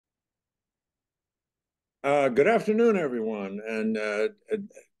Good afternoon, everyone, and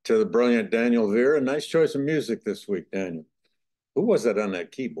to the brilliant Daniel Veer. A nice choice of music this week, Daniel. Who was that on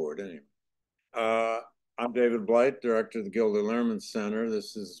that keyboard, anyway? Uh, I'm David Blight, director of the Gilder Lehrman Center.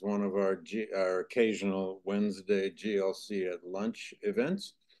 This is one of our occasional Wednesday GLC at lunch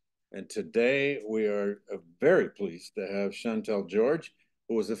events. And today we are very pleased to have Shantel George,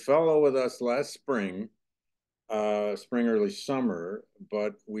 who was a fellow with us last spring, early summer,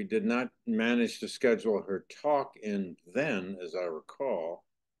 but we did not manage to schedule her talk in then, as I recall.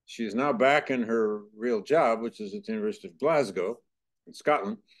 She's now back in her real job, which is at the University of Glasgow in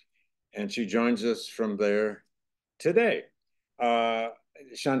Scotland, and she joins us from there today. Uh,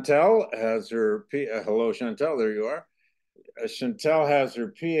 Shantel has her, hello, Shantel, there you are. Shantel has her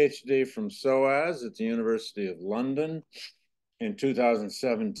PhD from SOAS at the University of London in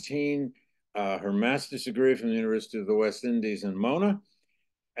 2017, her master's degree from the University of the West Indies in Mona,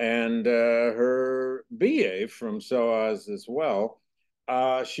 and her BA from SOAS as well.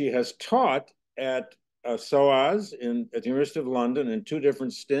 She has taught at SOAS at the University of London in two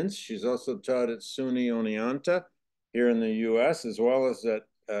different stints. She's also taught at SUNY Oneonta here in the US, as well as at,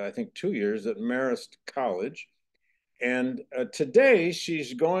 I think, 2 years at Marist College. And today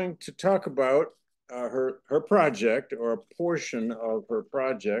she's going to talk about her project, or a portion of her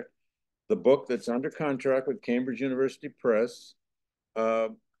project, the book that's under contract with Cambridge University Press. Uh,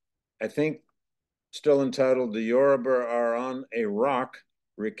 I think still entitled "The Yoruba Are on a Rock: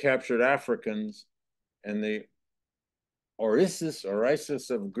 Recaptured Africans and the Orisis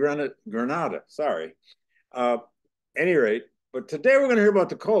of Grenada." Sorry. Uh, Any rate, but today we're going to hear about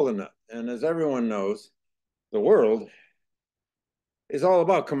the kola nut, and as everyone knows, the world is all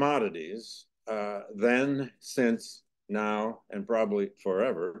about commodities, then, since, now, and probably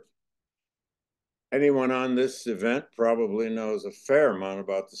forever. Anyone on this event probably knows a fair amount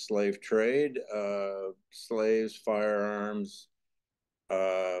about the slave trade, slaves, firearms,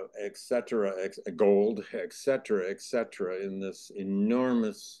 etc., gold, etc., in this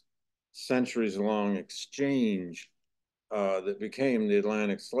enormous centuries-long exchange that became the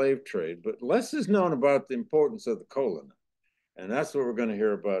Atlantic slave trade. But less is known about the importance of the kola nut. And that's what we're going to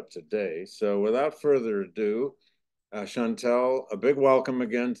hear about today. So without further ado, Shantel, a big welcome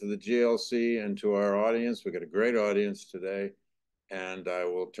again to the GLC and to our audience. We got a great audience today, and I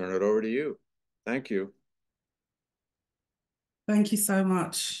will turn it over to you. Thank you. Thank you so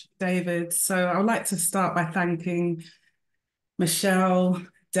much, David. So I would like to start by thanking Michelle,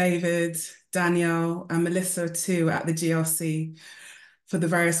 David, Danielle, and Melissa too at the GLC for the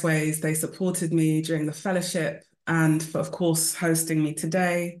various ways they supported me during the fellowship and for, of course, hosting me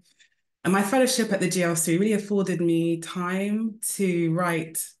today. And my fellowship at the GLC really afforded me time to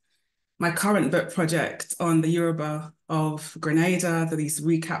write my current book project on the Yoruba of Grenada, these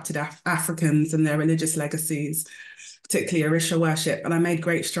recaptured Africans and their religious legacies, particularly Orisha worship. And I made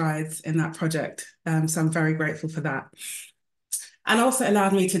great strides in that project. So I'm very grateful for that. And also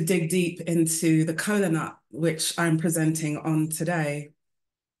allowed me to dig deep into the kola nut, which I'm presenting on today.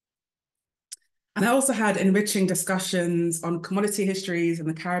 And I also had enriching discussions on commodity histories in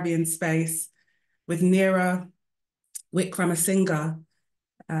the Caribbean space with Neera Wickramasinghe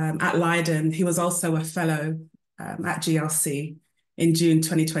at Leiden. He was also a fellow at GLC in June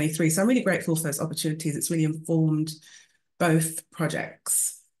 2023. So I'm really grateful for those opportunities. It's really informed both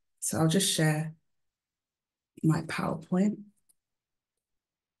projects. So I'll just share my PowerPoint.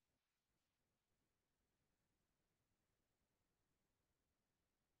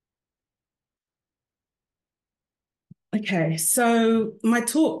 Okay, so my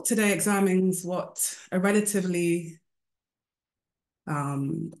talk today examines what a relatively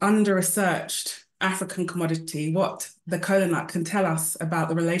under-researched African commodity, what the kola nut can tell us about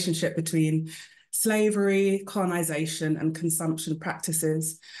the relationship between slavery, colonization, and consumption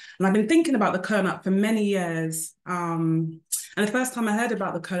practices. And I've been thinking about the kola nut for many years. And the first time I heard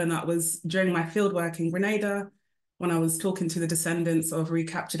about the kola nut was during my fieldwork in Grenada, when I was talking to the descendants of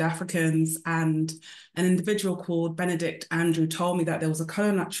recaptured Africans, and an individual called Benedict Andrew told me that there was a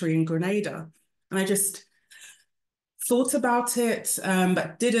kola nut tree in Grenada. And I just thought about it,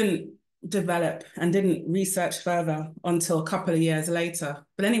 but didn't develop and didn't research further until a couple of years later.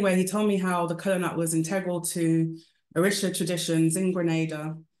 But anyway, he told me how the kola nut was integral to Orisha traditions in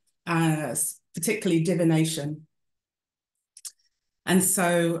Grenada, particularly divination. And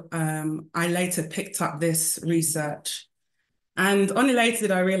so I later picked up this research. And only later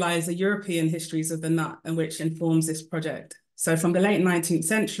did I realize the European histories of the nut, and which informs this project. So from the late 19th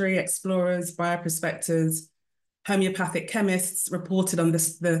century, explorers, bioprospectors, homeopathic chemists reported on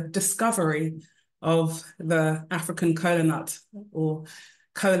the discovery of the African kola nut, or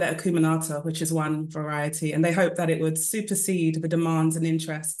Kola acuminata, which is one variety, and they hope that it would supersede the demands and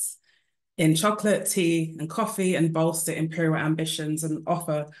interests in chocolate, tea, and coffee, and bolster imperial ambitions and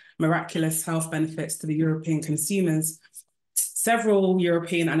offer miraculous health benefits to the European consumers. Several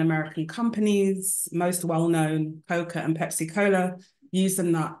European and American companies, most well-known Coca and Pepsi Cola, use the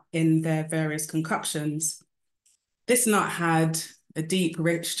nut in their various concoctions. This nut had a deep,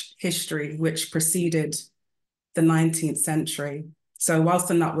 rich history which preceded the 19th century. So whilst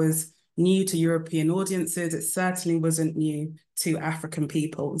the nut was new to European audiences, it certainly wasn't new to African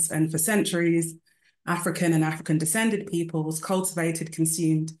peoples. And for centuries, African and African-descended peoples cultivated,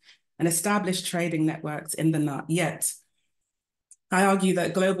 consumed, and established trading networks in the nut. Yet, I argue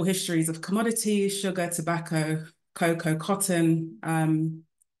that global histories of commodities, sugar, tobacco, cocoa, cotton,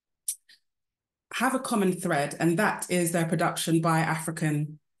 have a common thread, and that is their production by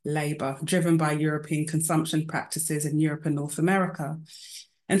African labor, driven by European consumption practices in Europe and North America.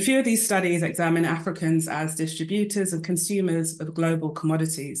 And few of these studies examine Africans as distributors and consumers of global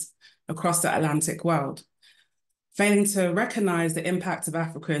commodities across the Atlantic world, failing to recognize the impact of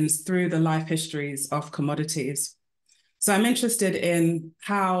Africans through the life histories of commodities. So I'm interested in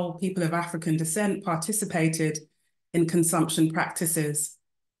how people of African descent participated in consumption practices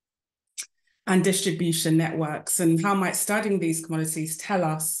and distribution networks, and how might studying these commodities tell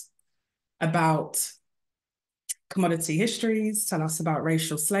us about commodity histories, tell us about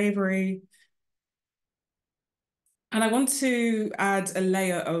racial slavery. And I want to add a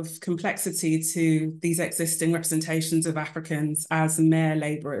layer of complexity to these existing representations of Africans as mere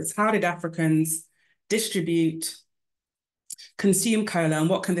laborers. How did Africans distribute, consume cola, and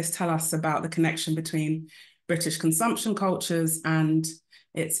what can this tell us about the connection between British consumption cultures and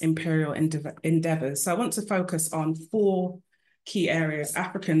its imperial endeavors? So I want to focus on 4 key areas: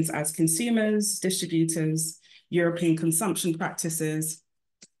 Africans as consumers, distributors, European consumption practices,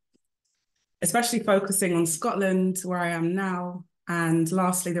 especially focusing on Scotland, where I am now, and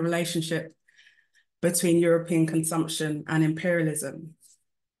lastly, the relationship between European consumption and imperialism.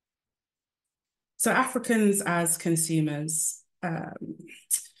 So Africans as consumers.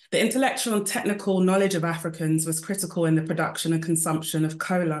 The intellectual and technical knowledge of Africans was critical in the production and consumption of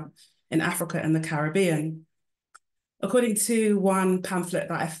cola in Africa and the Caribbean. According to one pamphlet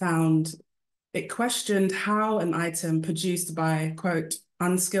that I found, it questioned how an item produced by, quote,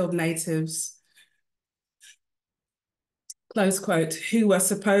 unskilled natives, close quote, who were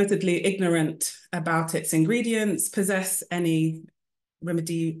supposedly ignorant about its ingredients, possess any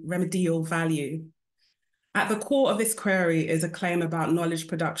remedial value. At the core of this query is a claim about knowledge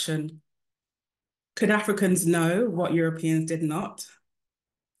production. Could Africans know what Europeans did not?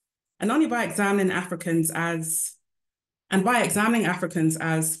 And only by examining Africans as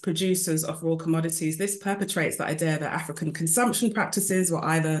producers of raw commodities, this perpetrates the idea that African consumption practices were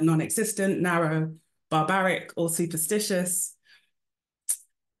either non-existent, narrow, barbaric, or superstitious,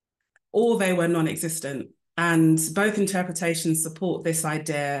 or they were non-existent. And both interpretations support this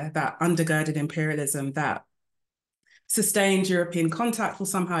idea that undergirded imperialism, that sustained European contact will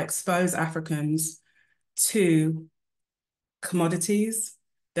somehow expose Africans to commodities.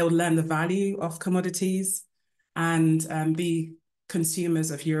 They will learn the value of commodities and be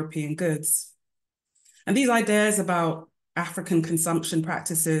consumers of European goods. And these ideas about African consumption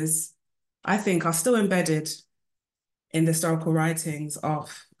practices, I think, are still embedded in the historical writings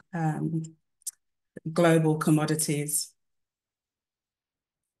of global commodities.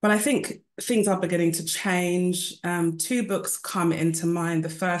 But I think things are beginning to change. 2 books come into mind. The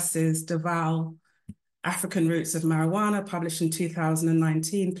first is Deval, African Roots of Marijuana, published in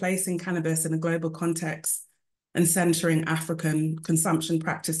 2019, placing cannabis in a global context and centering African consumption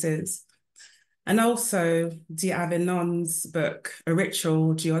practices. And also D'Avenon's book, A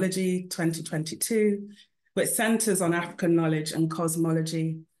Ritual Geology, 2022, which centers on African knowledge and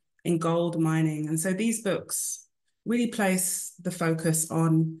cosmology in gold mining. And so these books really place the focus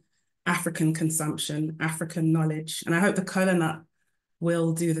on African consumption, African knowledge. And I hope the Kola nut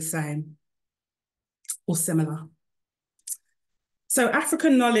will do the same or similar. So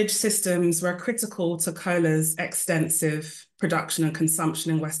African knowledge systems were critical to cola's extensive production and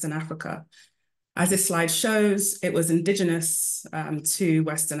consumption in Western Africa. As this slide shows, it was indigenous to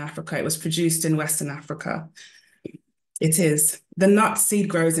Western Africa. It was produced in Western Africa. It is. The nut seed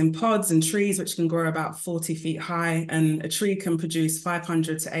grows in pods and trees, which can grow about 40 feet high, and a tree can produce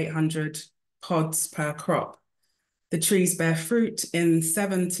 500 to 800 pods per crop. The trees bear fruit in 6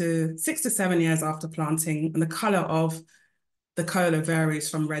 to 7 years after planting, and the color of the cola varies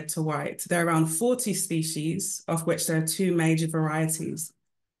from red to white. There are around 40 species, of which there are 2 major varieties.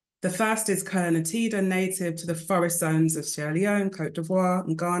 The first is Kola natida, native to the forest zones of Sierra Leone, Côte d'Ivoire,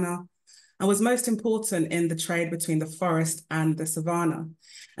 and Ghana, and was most important in the trade between the forest and the savanna.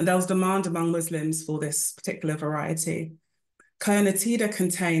 And there was demand among Muslims for this particular variety. Kola natida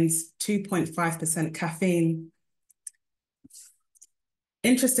contains 2.5% caffeine.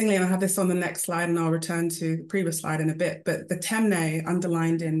 Interestingly, and I have this on the next slide, and I'll return to the previous slide in a bit, but the temne,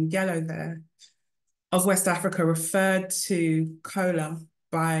 underlined in yellow there, of West Africa referred to cola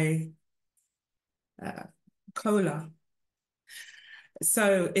by Kola.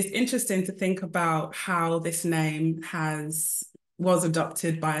 So it's interesting to think about how this name was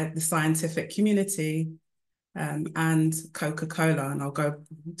adopted by the scientific community and Coca-Cola, and I'll go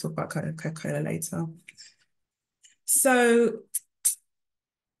talk about Coca-Cola later. So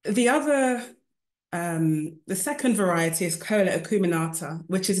the second variety is Kola acuminata,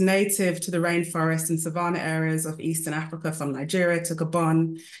 which is native to the rainforest and savanna areas of Eastern Africa from Nigeria to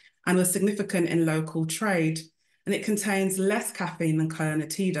Gabon, and was significant in local trade. And it contains less caffeine than Kola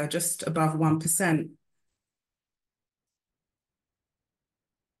natida, just above 1%.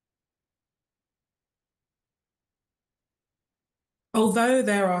 Although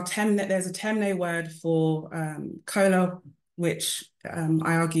there's a temne word for cola, which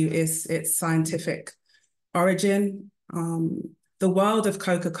I argue is its scientific origin. The world of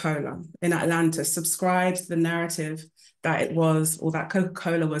Coca-Cola in Atlantis subscribes to the narrative that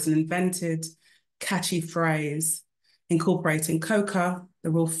Coca-Cola was an invented, catchy phrase incorporating coca, the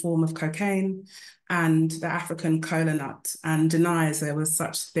raw form of cocaine, and the African cola nut, and denies there was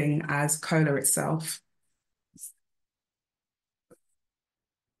such thing as cola itself.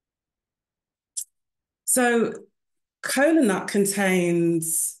 So cola nut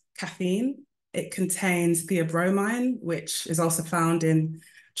contains caffeine. It contains theobromine, which is also found in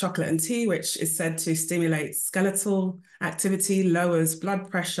chocolate and tea, which is said to stimulate skeletal activity, lowers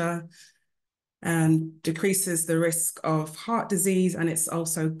blood pressure, and decreases the risk of heart disease, and it's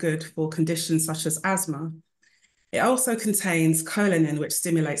also good for conditions such as asthma. It also contains choline, which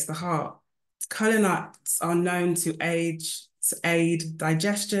stimulates the heart. Cola nuts are known to aid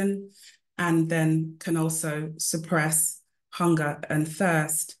digestion, and then can also suppress hunger and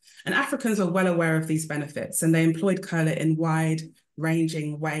thirst. And Africans are well aware of these benefits, and they employed cola in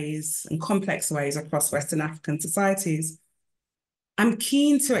wide-ranging ways and complex ways across Western African societies. I'm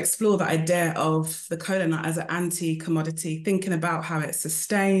keen to explore the idea of the cola nut as an anti-commodity, thinking about how it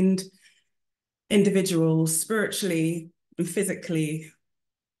sustained individuals spiritually and physically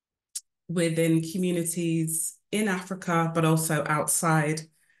within communities in Africa, but also outside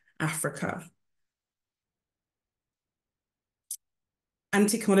Africa.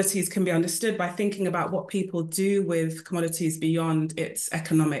 Anti-commodities can be understood by thinking about what people do with commodities beyond its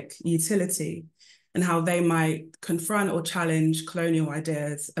economic utility, and how they might confront or challenge colonial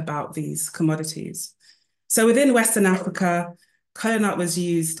ideas about these commodities. So within Western Africa, cola nut was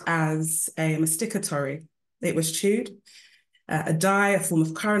used as a masticatory. It was chewed, a dye, a form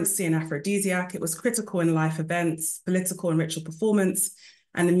of currency, an aphrodisiac. It was critical in life events, political and ritual performance,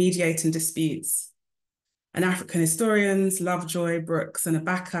 and in mediating disputes. And African historians, Lovejoy, Brooks, and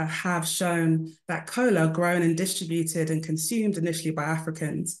Abaka have shown that cola, grown and distributed and consumed initially by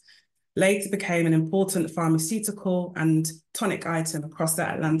Africans, later became an important pharmaceutical and tonic item across the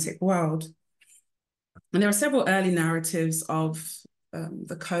Atlantic world. And there are several early narratives of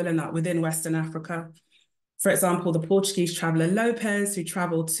the cola nut within Western Africa. For example, the Portuguese traveller Lopez, who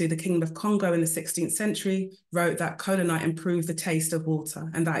travelled to the Kingdom of Congo in the 16th century, wrote that cola nut improved the taste of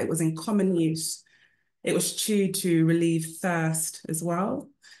water and that it was in common use. It was chewed to relieve thirst as well,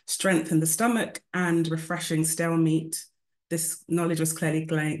 strengthen the stomach, and refreshing stale meat. This knowledge was clearly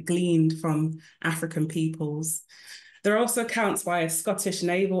gleaned from African peoples. There are also accounts by a Scottish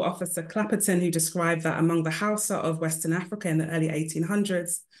naval officer, Clapperton, who described that among the Hausa of Western Africa in the early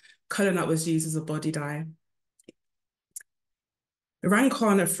 1800s, cola nut was used as a body dye.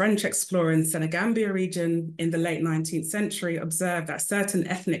 Rancon, a French explorer in Senegambia region in the late 19th century, observed that certain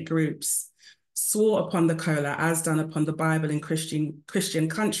ethnic groups swore upon the cola as done upon the Bible in Christian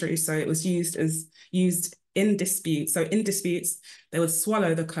countries. So it was used in disputes. So in disputes, they would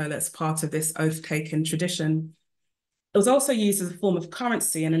swallow the cola as part of this oath-taking tradition. It was also used as a form of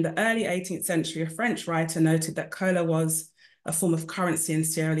currency. And in the early 18th century, a French writer noted that cola was a form of currency in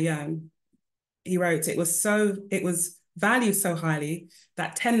Sierra Leone. He wrote, it was valued so highly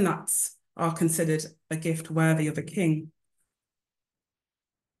that 10 nuts are considered a gift worthy of a king.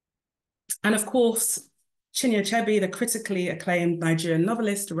 And of course, Chinua Achebe, the critically acclaimed Nigerian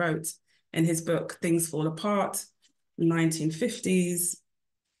novelist, wrote in his book, Things Fall Apart, in the 1950s,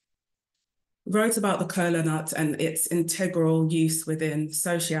 wrote about the kola nut and its integral use within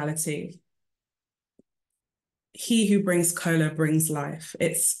sociality. He who brings kola brings life.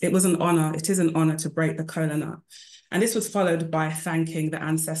 It is an honor to break the kola nut. And this was followed by thanking the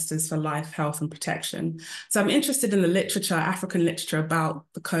ancestors for life, health, and protection. So I'm interested in the literature, African literature about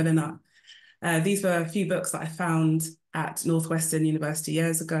the kola nut. These were a few books that I found at Northwestern University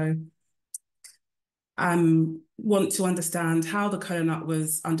years ago. Want to understand how the kola nut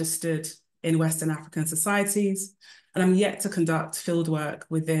was understood in Western African societies, and I'm yet to conduct fieldwork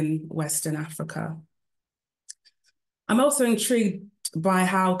within Western Africa. I'm also intrigued by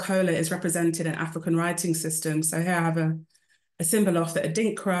how kola is represented in African writing systems. So here I have a symbol of the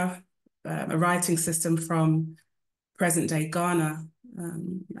Adinkra, a writing system from present-day Ghana,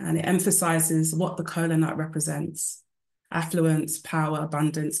 and it emphasizes what the kola nut represents: affluence, power,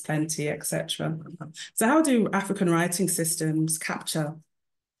 abundance, plenty, etc. So how do African writing systems capture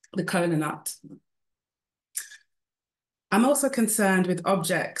the kola nut? I'm also concerned with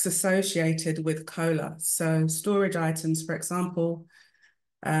objects associated with kola. So storage items, for example,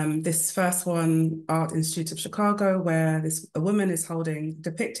 this first one, Art Institute of Chicago, where a woman is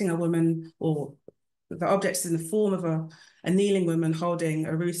depicting a woman, or the object is in the form of a kneeling woman holding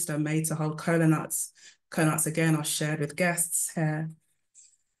a rooster made to hold kola nuts. Kola nuts, again, are shared with guests here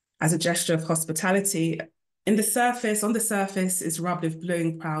as a gesture of hospitality. On the surface is rubbed with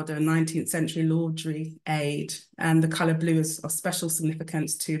bluing powder, 19th century laundry aid, and the color blue is of special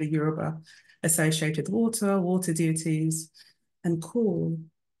significance to the Yoruba, associated with water deities, and cool.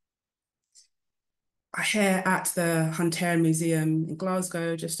 Here at the Hunterian Museum in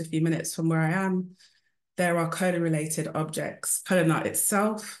Glasgow, just a few minutes from where I am, there are kola-related objects, kola nut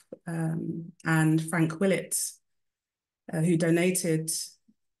itself, and Frank Willett, who donated,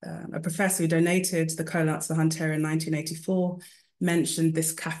 a professor who donated the kola nut to the Hunterian in 1984, mentioned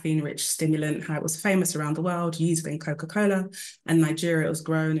this caffeine-rich stimulant, how it was famous around the world, used in Coca-Cola, and Nigeria it was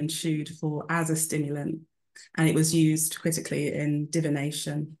grown and chewed as a stimulant, and it was used critically in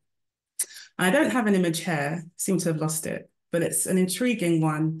divination. I don't have an image here, seem to have lost it, but it's an intriguing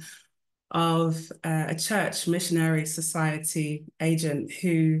one of a church missionary society agent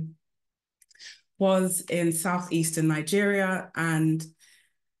who was in southeastern Nigeria and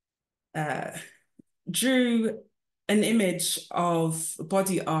drew an image of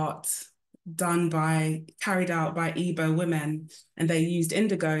body art carried out by Igbo women, and they used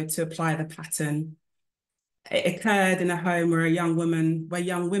indigo to apply the pattern. It occurred in a home where young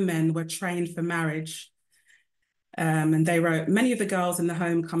women were trained for marriage. And they wrote, many of the girls in the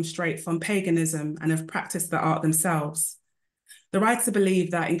home come straight from paganism and have practiced the art themselves. The writer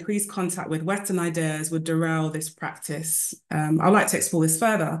believed that increased contact with Western ideas would derail this practice. I'd like to explore this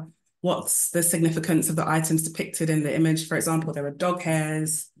further. What's the significance of the items depicted in the image? For example, there are dog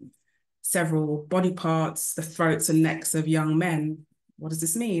hairs, several body parts, the throats and necks of young men. What does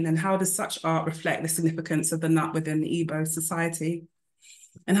this mean? And how does such art reflect the significance of the nut within the Igbo society?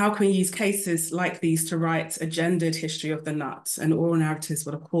 And how can we use cases like these to write a gendered history of the nut? And oral narratives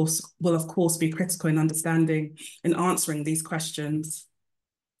will of course be critical in understanding and answering these questions.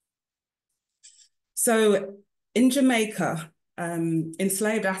 So in Jamaica,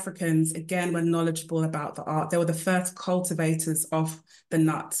 enslaved Africans, again, were knowledgeable about the art. They were the first cultivators of the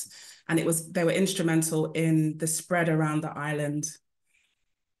nut, and they were instrumental in the spread around the island.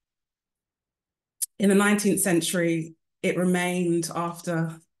 In the 19th century, it remained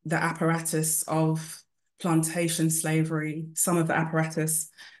after the apparatus of plantation slavery. Some of the apparatus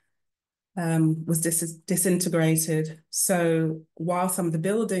was disintegrated. So while some of the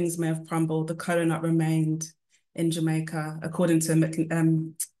buildings may have crumbled, the kola nut remained in Jamaica, according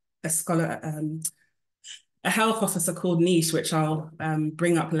to a scholar, a health officer called Niche, which I'll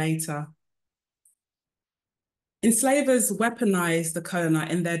bring up later. Enslavers weaponized the kola nut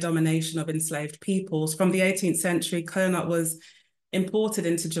in their domination of enslaved peoples. From the 18th century, kola nut was imported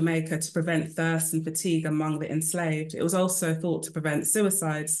into Jamaica to prevent thirst and fatigue among the enslaved. It was also thought to prevent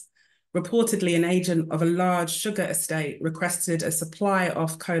suicides. Reportedly, an agent of a large sugar estate requested a supply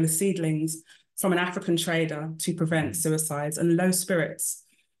of kola seedlings from an African trader to prevent suicides and low spirits.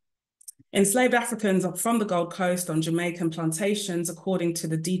 Enslaved Africans from the Gold Coast on Jamaican plantations, according to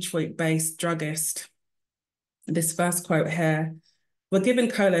the Detroit-based druggist, this first quote here, were given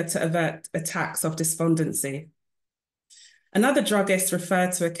kola to avert attacks of despondency. Another druggist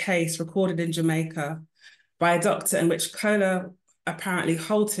referred to a case recorded in Jamaica by a doctor in which kola apparently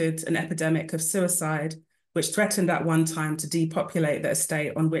halted an epidemic of suicide, which threatened at one time to depopulate the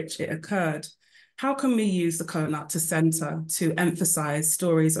estate on which it occurred. How can we use the kola nut to emphasize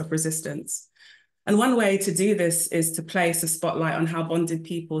stories of resistance? And one way to do this is to place a spotlight on how bonded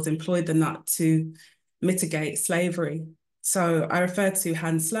peoples employed the nut to mitigate slavery. So I refer to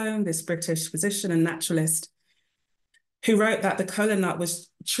Hans Sloane, this British physician and naturalist, who wrote that the kola nut was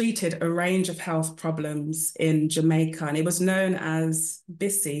treated a range of health problems in Jamaica, and it was known as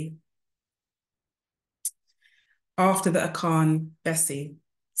Bissy, after the Akan Bessie.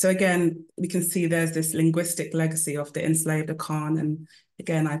 So again, we can see there's this linguistic legacy of the enslaved Akan. And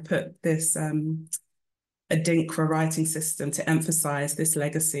again, I put this Adinkra writing system to emphasize this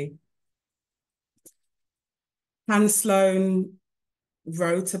legacy. Hans Sloane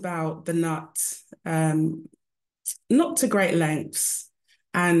wrote about the nut, not to great lengths,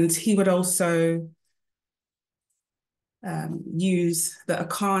 and he would also use the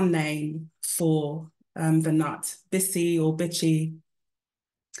Akan name for the nut, Bissy or Bitchy.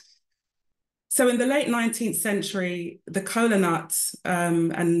 So in the late 19th century, the kola nut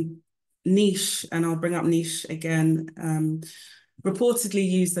and niche, and I'll bring up niche again, reportedly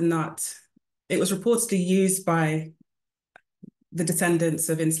used the nut. It was reportedly used by the descendants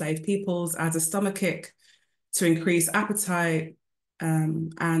of enslaved peoples as a stomachic to increase appetite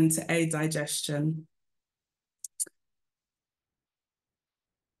and to aid digestion.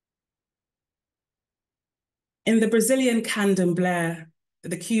 In the Brazilian candomblé,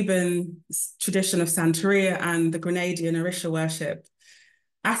 the Cuban tradition of Santeria, and the Grenadian Orisha worship,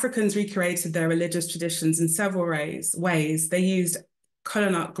 Africans recreated their religious traditions in several ways. They used kola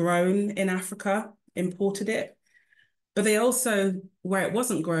nut grown in Africa, imported it, but they also, where it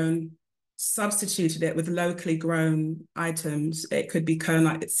wasn't grown, substituted it with locally grown items. It could be kola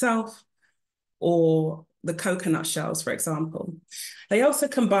nut itself or the coconut shells, for example. They also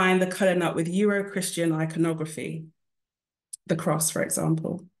combined the kola nut with Euro-Christian iconography, the cross, for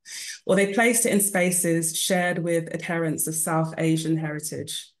example, or they placed it in spaces shared with adherents of South Asian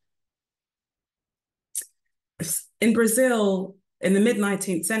heritage. In Brazil, in the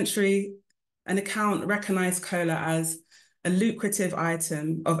mid-19th century, an account recognized kola as a lucrative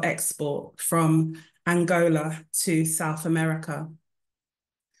item of export from Angola to South America.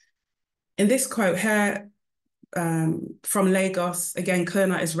 In this quote here, from Lagos, again, kola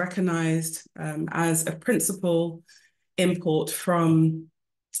nut is recognized as a principal import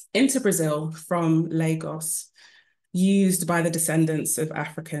into Brazil from Lagos, used by the descendants of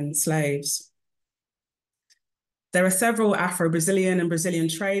African slaves. There are several Afro-Brazilian and Brazilian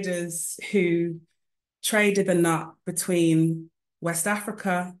traders who traded the nut between West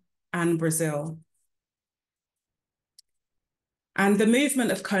Africa and Brazil. And the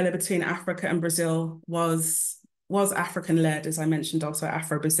movement of kola between Africa and Brazil was African-led, as I mentioned, also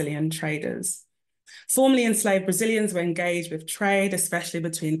Afro-Brazilian traders. Formerly enslaved Brazilians were engaged with trade, especially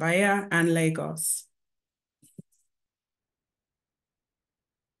between Bahia and Lagos.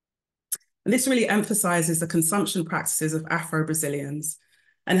 And this really emphasizes the consumption practices of Afro-Brazilians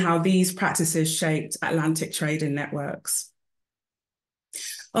and how these practices shaped Atlantic trading networks.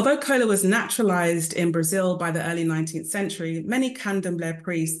 Although kola was naturalized in Brazil by the early 19th century, many candomblé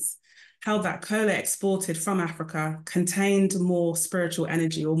priests held that kola exported from Africa contained more spiritual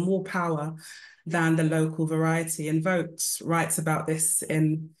energy or more power than the local variety, and Vokes writes about this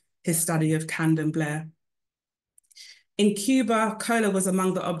in his study of candomblé. In Cuba, kola was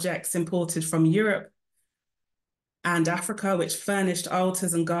among the objects imported from Europe and Africa, which furnished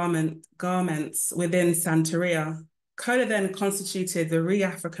altars and garments within Santeria. Kola then constituted the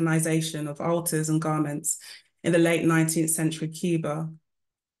re-Africanization of altars and garments in the late 19th century Cuba.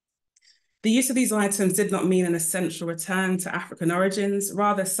 The use of these items did not mean an essential return to African origins.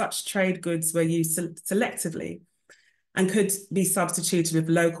 Rather, such trade goods were used selectively and could be substituted with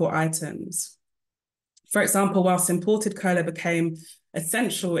local items. For example, whilst imported kola became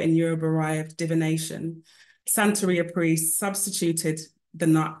essential in Yoruba-arrived divination, Santeria priests substituted the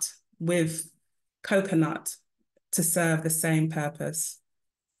nut with coconut to serve the same purpose.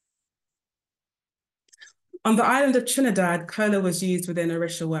 On the island of Trinidad, kola was used within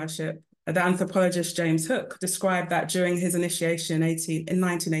Orisha worship. The anthropologist James Hook described that during his initiation in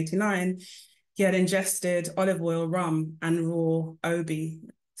 1989, he had ingested olive oil, rum, and raw obi.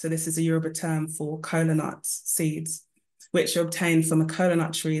 So this is a Yoruba term for kola nut seeds, which are obtained from a kola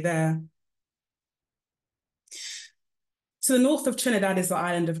nut tree there. To the north of Trinidad is the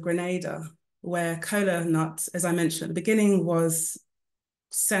island of Grenada, where kola nut, as I mentioned at the beginning, was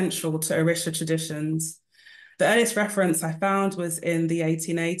central to Orisha traditions. The earliest reference I found was in the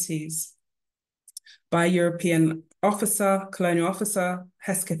 1880s by a European officer, colonial officer,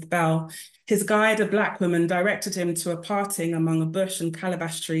 Hesketh Bell. His guide, a Black woman, directed him to a parting among a bush and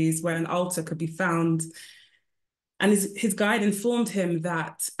calabash trees where an altar could be found. And his guide informed him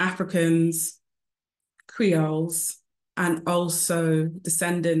that Africans Creoles, and also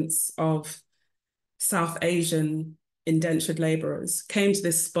descendants of South Asian indentured laborers came to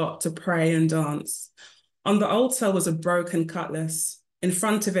this spot to pray and dance. On the altar was a broken cutlass. In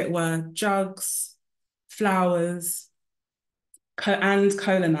front of it were jugs, flowers, and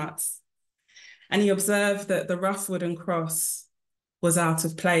cola nuts. And he observed that the rough wooden cross was out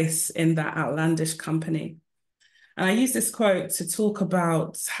of place in that outlandish company. And I use this quote to talk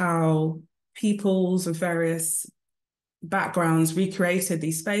about how peoples of various backgrounds recreated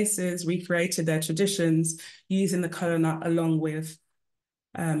these spaces, recreated their traditions, using the cola nut along with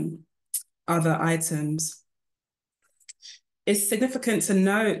other items. It's significant to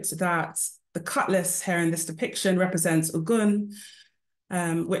note that the cutlass here in this depiction represents Ogun,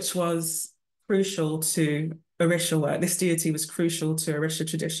 which was crucial to Orisha work. This deity was crucial to Orisha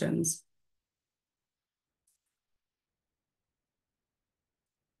traditions.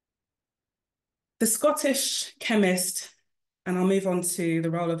 The Scottish chemist, and I'll move on to the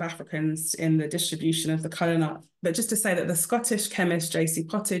role of Africans in the distribution of the cola nut, but just to say that the Scottish chemist J.C.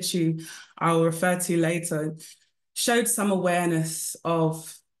 Pottage, who I'll refer to later, showed some awareness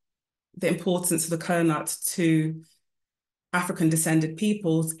of the importance of the cola nut to African descended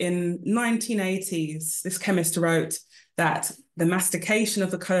peoples. In 1980s, this chemist wrote that the mastication of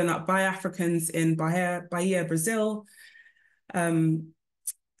the cola nut by Africans in Bahia, Brazil,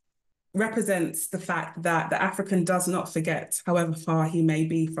 represents the fact that the African does not forget, however far he may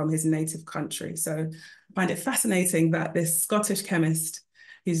be from his native country. So I find it fascinating that this Scottish chemist,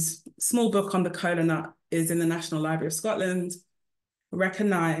 whose small book on the cola nut is in the National Library of Scotland,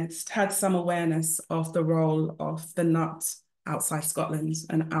 had some awareness of the role of the nut outside Scotland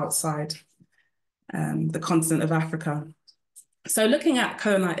and outside the continent of Africa. So looking at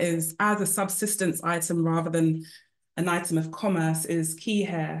cola nut as a subsistence item rather than an item of commerce is key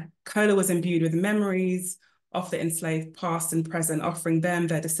here. Kola was imbued with memories of the enslaved past and present, offering them,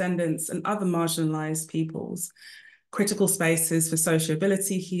 their descendants, and other marginalized peoples critical spaces for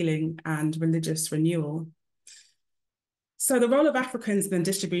sociability, healing, and religious renewal. So the role of Africans in the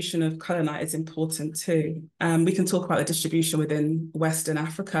distribution of cola nut is important too. We can talk about the distribution within Western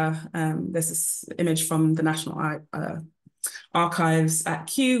Africa. There's this image from the National Archives at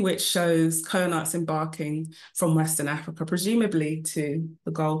Kew, which shows cola nuts embarking from Western Africa, presumably to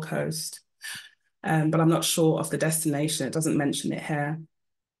the Gold Coast. But I'm not sure of the destination. It doesn't mention it here.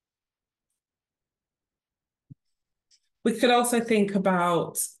 We could also think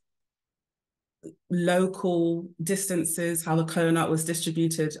about local distances, how the cola nut was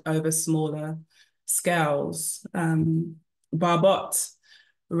distributed over smaller scales. Barbot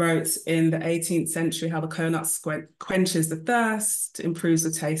wrote in the 18th century how the cola nut quenches the thirst, improves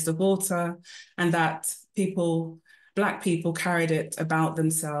the taste of water, and that Black people carried it about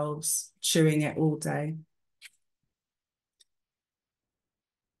themselves, chewing it all day.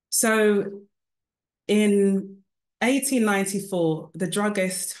 So in 1894, the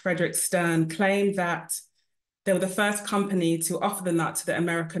druggist Frederick Stern claimed that they were the first company to offer the nut to the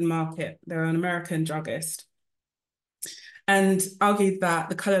American market. They're an American druggist, and argued that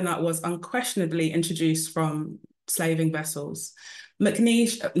the cola nut was unquestionably introduced from slaving vessels.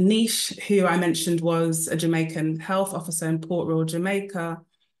 McNeish, who I mentioned was a Jamaican health officer in Port Royal, Jamaica,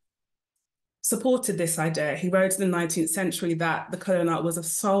 supported this idea. He wrote in the 19th century that the cola nut was a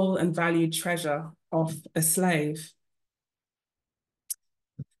sole and valued treasure of a slave.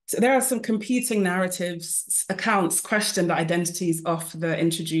 So there are some competing narratives, accounts question the identities of the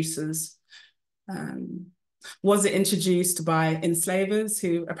introducers. Was it introduced by enslavers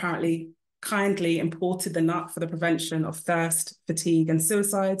who apparently kindly imported the nut for the prevention of thirst, fatigue, and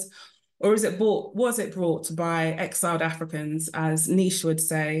suicides? Or was it brought by exiled Africans, as Niche would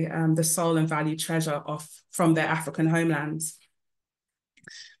say, the sole and valued treasure from their African homelands?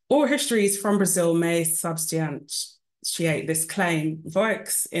 Oral histories from Brazil may substantiate this claim.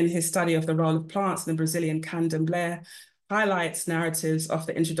 Voix, in his study of the role of plants in the Brazilian candomblé, highlights narratives of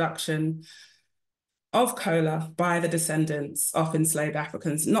the introduction of cola by the descendants of enslaved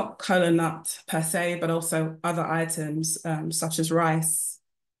Africans, not cola nut per se, but also other items such as rice.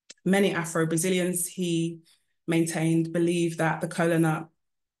 Many Afro-Brazilians, he maintained, believed that the cola nut,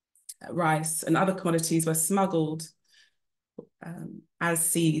 rice, and other commodities were smuggled as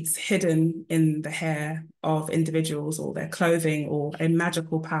seeds hidden in the hair of individuals or their clothing or a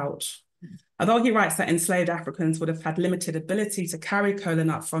magical pouch. Although he writes that enslaved Africans would have had limited ability to carry cola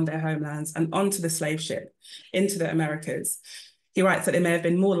nut from their homelands and onto the slave ship into the Americas, he writes that it may have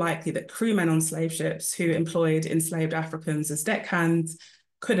been more likely that crewmen on slave ships who employed enslaved Africans as deckhands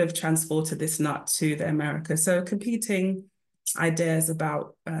could have transported this nut to the Americas. So competing ideas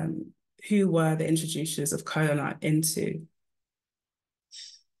about who were the introducers of cola nut into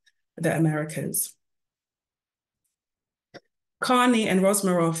the Americas. Carney and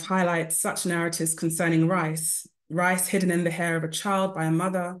Rosmaroff highlight such narratives concerning rice hidden in the hair of a child by a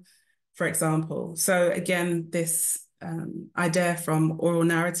mother, for example. So again, this idea from oral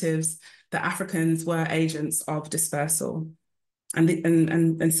narratives that Africans were agents of dispersal.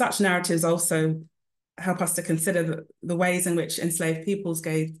 And such narratives also help us to consider the ways in which enslaved peoples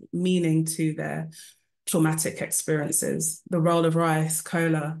gave meaning to their traumatic experiences, the role of rice,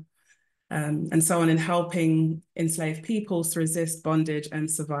 cola, and so on in helping enslaved peoples to resist bondage and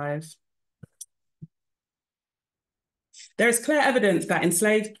survive. There is clear evidence that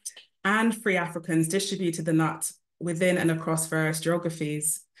enslaved and free Africans distributed the nut within and across various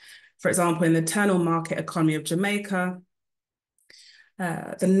geographies. For example, in the internal market economy of Jamaica,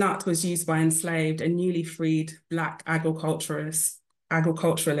 the nut was used by enslaved and newly freed Black agriculturalists,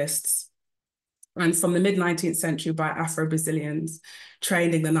 and from the mid-19th century by Afro-Brazilians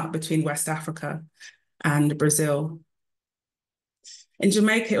trading the nut between West Africa and Brazil. In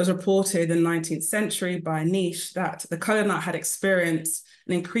Jamaica, it was reported in the 19th century by Niche that the cola nut had experienced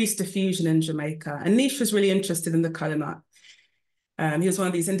an increased diffusion in Jamaica. And Niche was really interested in the cola nut. He was one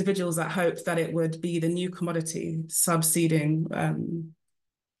of these individuals that hoped that it would be the new commodity, superseding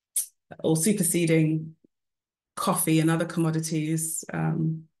coffee and other commodities.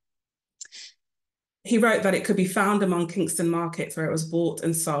 He wrote that it could be found among Kingston markets where it was bought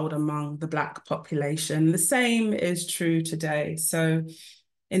and sold among the Black population. The same is true today. So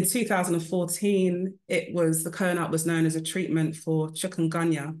in 2014, the cola nut was known as a treatment for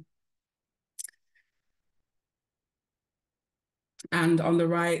chikungunya. And on the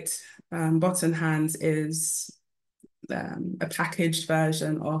right bottom hand is a packaged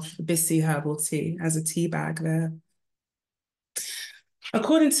version of Bissy herbal tea as a tea bag there.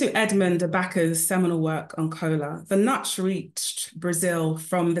 According to Edmund Abaka's seminal work on cola, the nuts reached Brazil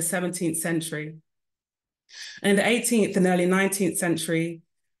from the 17th century. And in the 18th and early 19th century,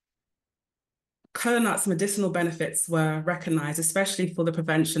 cola nuts' medicinal benefits were recognized, especially for the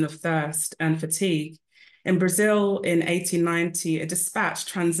prevention of thirst and fatigue. In Brazil in 1890, a dispatch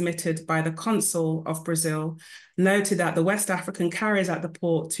transmitted by the consul of Brazil noted that the West African carriers at the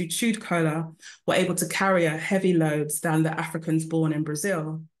port who chewed cola were able to carry heavy loads than the Africans born in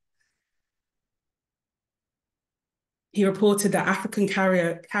Brazil. He reported that African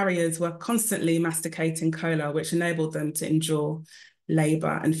carriers were constantly masticating cola, which enabled them to endure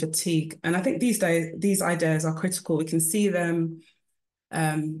labor and fatigue. And I think these days, these ideas are critical. We can see them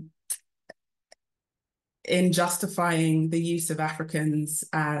in justifying the use of Africans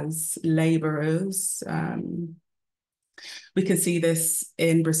as laborers. We can see this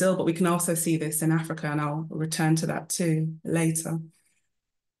in Brazil, but we can also see this in Africa, and I'll return to that too later.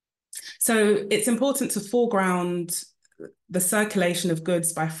 So it's important to foreground the circulation of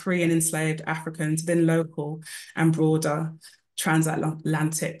goods by free and enslaved Africans within local and broader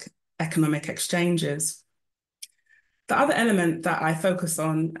transatlantic economic exchanges. The other element that I focus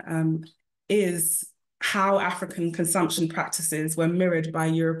on is how African consumption practices were mirrored by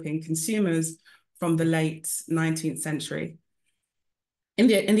European consumers from the late 19th century. In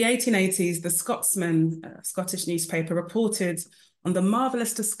the 1880s, the Scotsman, Scottish newspaper, reported on the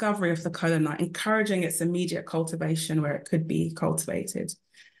marvelous discovery of the cola nut, encouraging its immediate cultivation where it could be cultivated.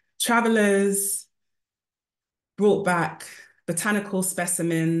 Travelers brought back botanical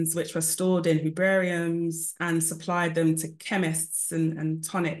specimens which were stored in herbariums and supplied them to chemists and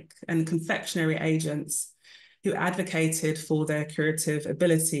tonic and confectionery agents who advocated for their curative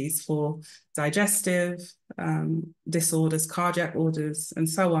abilities for digestive disorders, cardiac orders, and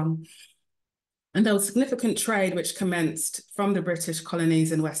so on. And there was significant trade which commenced from the British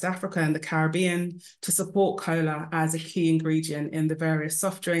colonies in West Africa and the Caribbean to support cola as a key ingredient in the various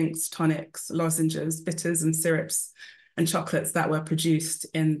soft drinks, tonics, lozenges, bitters, and syrups and chocolates that were produced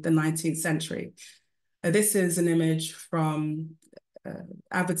in the 19th century. This is an image from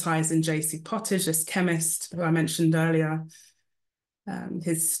advertising J.C. Pottage, this chemist who I mentioned earlier,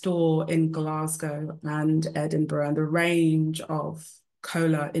 his store in Glasgow and Edinburgh, and the range of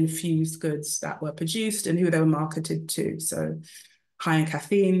cola-infused goods that were produced and who they were marketed to. So high in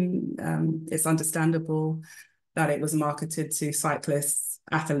caffeine, it's understandable that it was marketed to cyclists,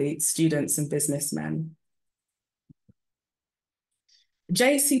 athletes, students, and businessmen.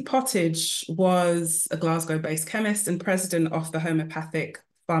 J.C. Pottage was a Glasgow-based chemist and president of the Homeopathic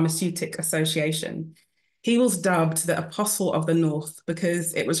Pharmaceutic Association. He was dubbed the Apostle of the North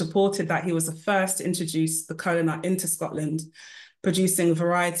because it was reported that he was the first to introduce the cola nut into Scotland producing a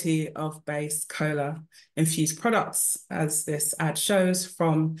variety of base cola-infused products, as this ad shows,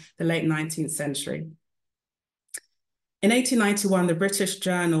 from the late 19th century. In 1891, the British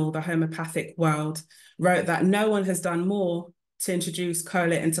journal, The Homeopathic World, wrote that no one has done more to introduce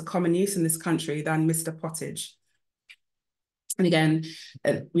cola into common use in this country than Mr. Pottage. And again,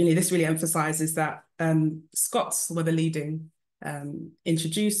 this really emphasizes that Scots were the leading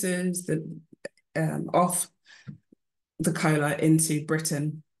introducers of the cola into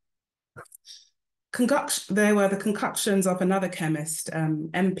Britain. There were the concoctions of another chemist,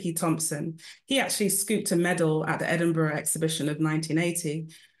 M.P. Thompson. He actually scooped a medal at the Edinburgh exhibition of 1980,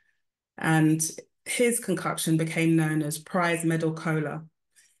 and his concoction became known as Prize Medal Cola.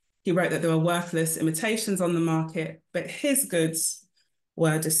 He wrote that there were worthless imitations on the market, but his goods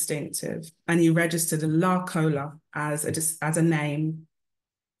were distinctive, and he registered La Cola as a name.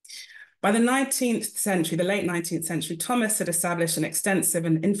 By the 19th century, the late 19th century, Thomas had established an extensive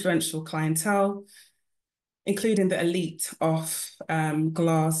and influential clientele, including the elite of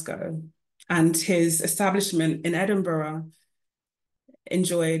Glasgow, and his establishment in Edinburgh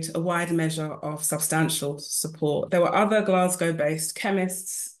enjoyed a wide measure of substantial support. There were other Glasgow-based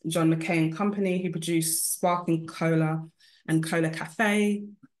chemists, John Mackay and Company, who produced sparkling cola and Cola Cafe.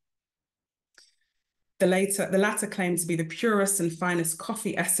 The latter claimed to be the purest and finest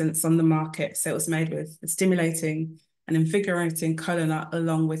coffee essence on the market. So it was made with a stimulating and invigorating cola nut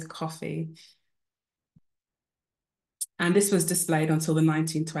along with coffee. And this was displayed until the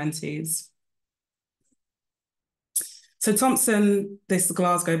 1920s. So Thompson, this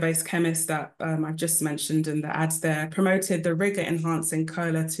Glasgow-based chemist that I've just mentioned in the ads there, promoted the rigor-enhancing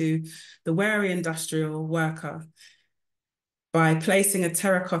cola to the wary industrial worker by placing a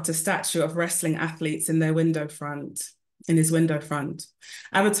terracotta statue of wrestling athletes in his window front.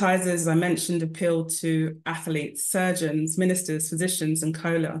 Advertisers, as I mentioned, appealed to athletes, surgeons, ministers, physicians,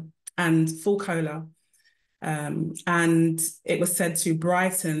 and full cola. And it was said to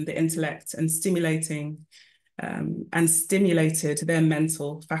brighten the intellect and stimulated their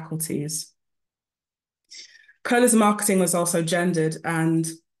mental faculties. Cola's marketing was also gendered, and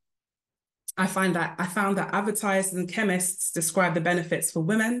I found that advertisers and chemists described the benefits for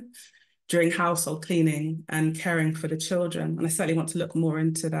women during household cleaning and caring for the children. And I certainly want to look more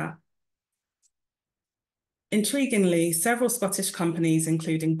into that. Intriguingly, several Scottish companies,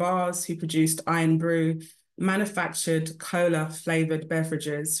 including Bars, who produced Iron Brew, manufactured cola-flavoured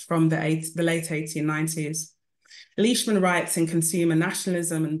beverages from the late 1890s. Leishman writes in Consumer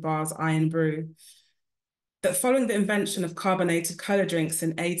Nationalism and Bars' Iron Brew that following the invention of carbonated cola drinks in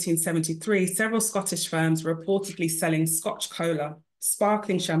 1873, several Scottish firms were reportedly selling Scotch cola,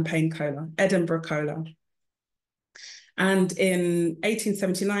 sparkling champagne cola, Edinburgh cola. And in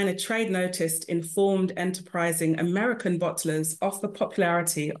 1879, a trade notice informed enterprising American bottlers of the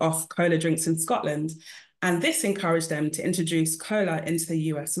popularity of cola drinks in Scotland, and this encouraged them to introduce cola into the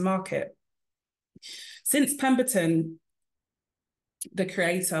US market. Since Pemberton, the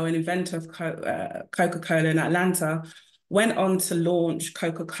creator and inventor of Coca-Cola in Atlanta, went on to launch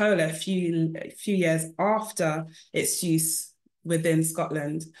Coca-Cola a few years after its use within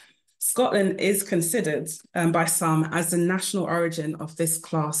Scotland, Scotland is considered by some as the national origin of this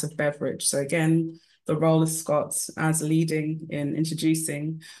class of beverage. So again, the role of Scots as leading in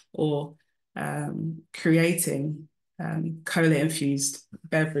introducing or creating cola-infused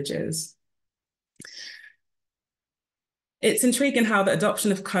beverages. It's intriguing how the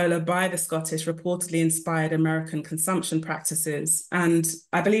adoption of cola by the Scottish reportedly inspired American consumption practices. And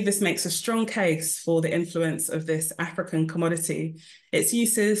I believe this makes a strong case for the influence of this African commodity, its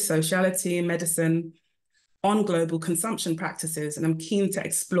uses, sociality, medicine, on global consumption practices. And I'm keen to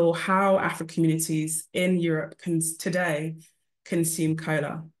explore how African communities in Europe today consume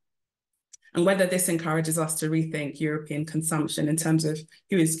cola, and whether this encourages us to rethink European consumption in terms of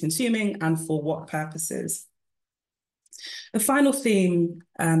who is consuming and for what purposes. The final theme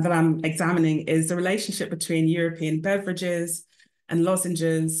that I'm examining is the relationship between European beverages and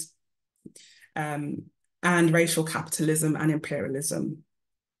lozenges and racial capitalism and imperialism.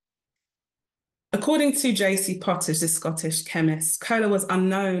 According to J.C. Pottage, the Scottish chemist, cola was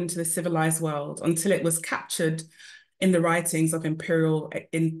unknown to the civilized world until it was captured in the writings of imperial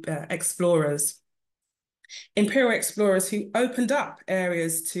explorers. Imperial explorers who opened up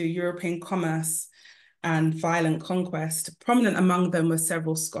areas to European commerce and violent conquest. Prominent among them were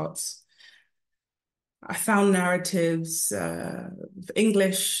several Scots. I found narratives of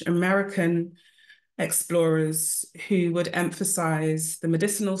English, American explorers who would emphasize the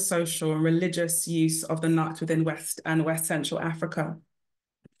medicinal, social, and religious use of the nut within West and West Central Africa,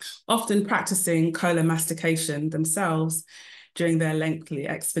 often practicing cola mastication themselves during their lengthy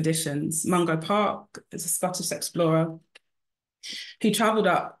expeditions. Mungo Park is a Scottish explorer who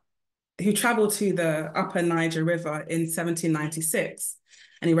travelled to the upper Niger River in 1796.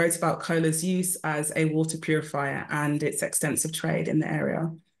 And he wrote about cola's use as a water purifier and its extensive trade in the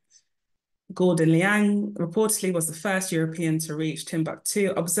area. Gordon Liang reportedly was the first European to reach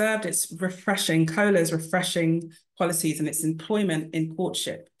Timbuktu, observed cola's refreshing qualities and its employment in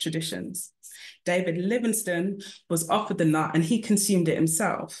courtship traditions. David Livingstone was offered the nut and he consumed it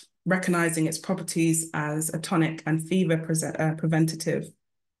himself, recognizing its properties as a tonic and fever preventative.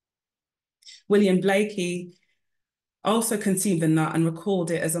 William Blakey also conceived the nut and recalled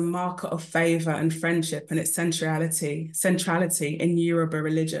it as a marker of favor and friendship and its centrality in Yoruba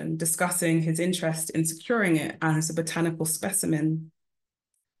religion, discussing his interest in securing it as a botanical specimen.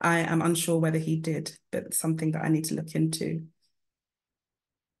 I am unsure whether he did, but it's something that I need to look into.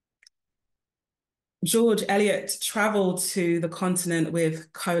 George Eliot traveled to the continent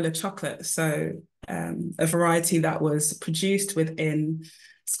with Kola chocolate, so a variety that was produced within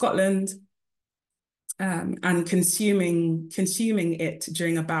Scotland, and consuming it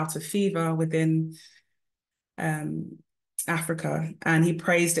during a bout of fever within Africa. And he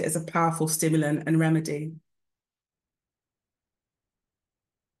praised it as a powerful stimulant and remedy.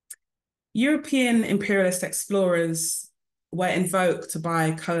 European imperialist explorers were invoked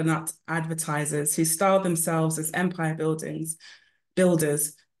by kola nut advertisers who styled themselves as empire builders,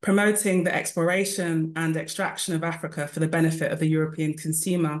 promoting the exploration and extraction of Africa for the benefit of the European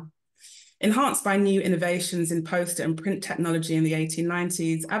consumer. Enhanced by new innovations in poster and print technology in the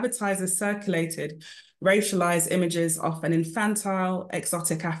 1890s, advertisers circulated racialized images of an infantile,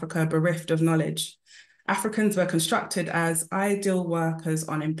 exotic Africa bereft of knowledge. Africans were constructed as ideal workers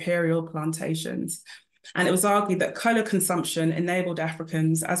on imperial plantations. And it was argued that kola consumption enabled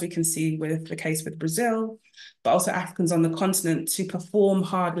Africans, as we can see with the case with Brazil, but also Africans on the continent, to perform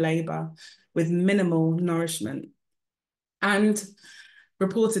hard labor with minimal nourishment. And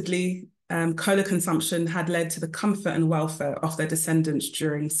reportedly, kola consumption had led to the comfort and welfare of their descendants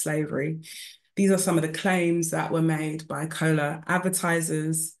during slavery. These are some of the claims that were made by kola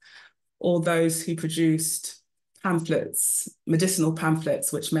advertisers or those who produced pamphlets, medicinal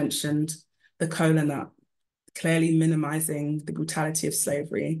pamphlets, which mentioned the kola nut, clearly minimizing the brutality of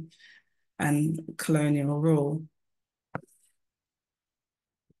slavery and colonial rule.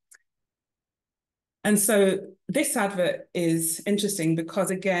 And so this advert is interesting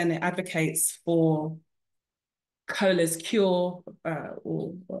because, again, it advocates for cola's cure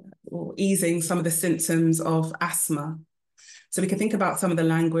or easing some of the symptoms of asthma. So we can think about some of the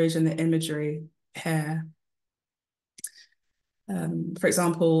language and the imagery here. For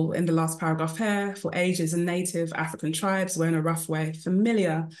example, in the last paragraph here, for ages, native African tribes were in a rough way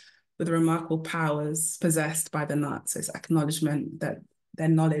familiar with the remarkable powers possessed by the nut. So it's acknowledgement that their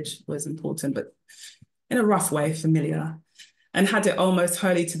knowledge was important, but in a rough way familiar, and had it almost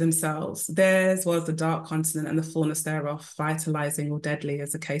wholly to themselves. Theirs was the dark continent and the fullness thereof, vitalizing or deadly,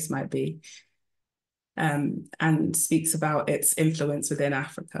 as the case might be, and speaks about its influence within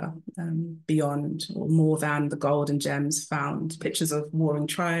Africa, beyond or more than the gold and gems found. Pictures of warring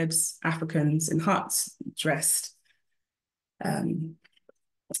tribes, Africans in huts, dressed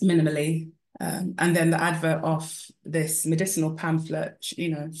minimally. And then the advert of this medicinal pamphlet,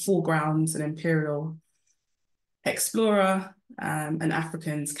 foregrounds, an imperial explorer, and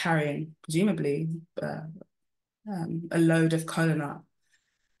Africans carrying, presumably, a load of kola nut.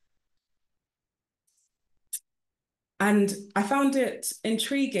 And I found it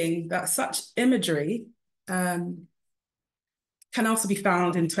intriguing that such imagery can also be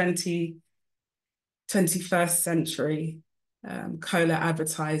found in 21st century kola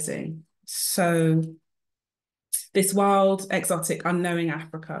advertising. So this wild, exotic, unknowing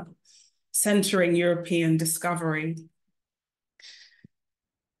Africa, centering European discovery.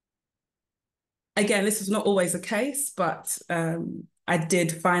 Again, this is not always the case, but I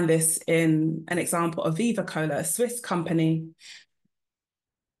did find this in an example of Viva Kola, a Swiss company.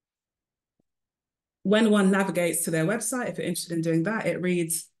 When one navigates to their website, if you're interested in doing that, it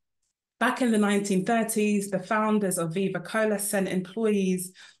reads, back in the 1930s, the founders of Viva Kola sent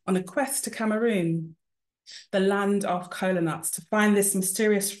employees on a quest to Cameroon, the land of kola nuts, to find this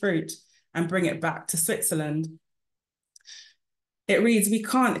mysterious fruit and bring it back to Switzerland. It reads, we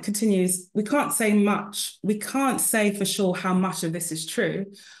can't say much. We can't say for sure how much of this is true,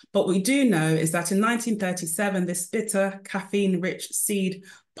 but we do know is that in 1937, this bitter, caffeine-rich seed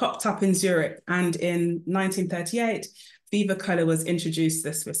popped up in Zurich, and in 1938, Viva Kola was introduced to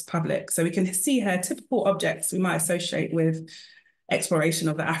the Swiss public. So we can see here typical objects we might associate with exploration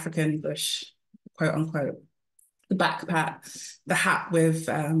of the African bush, quote unquote. the backpack, the hat with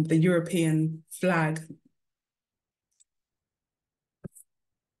the European flag.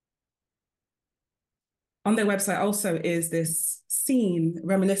 On their website also is this scene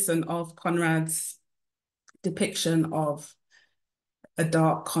reminiscent of Conrad's depiction of a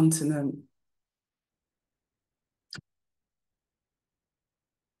dark continent.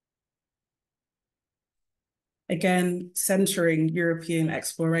 Again, centering European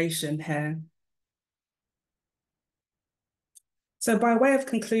exploration here. So by way of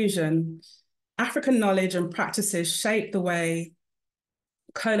conclusion, African knowledge and practices shaped the way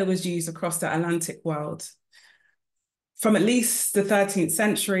cola was used across the Atlantic world. From at least the 13th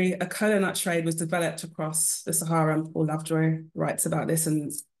century, a cola nut trade was developed across the Sahara, and Paul Lovejoy writes about this,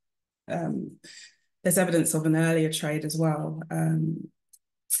 and there's evidence of an earlier trade as well.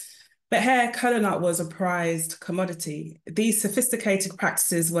 But here, cola nut was a prized commodity. These sophisticated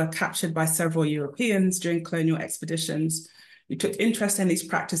practices were captured by several Europeans during colonial expeditions who took interest in these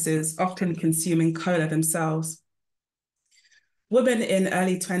practices, often consuming cola themselves. Women in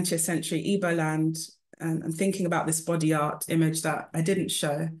early 20th century Igbo land, and I'm thinking about this body art image that I didn't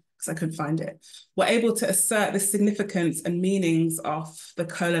show because I couldn't find it, were able to assert the significance and meanings of the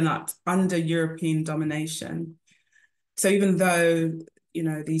cola nut under European domination. So even though, you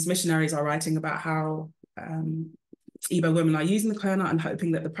know, these missionaries are writing about how Igbo women are using the cola nut and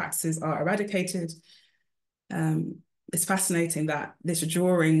hoping that the practices are eradicated, it's fascinating that this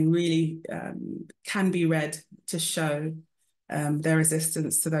drawing really can be read to show their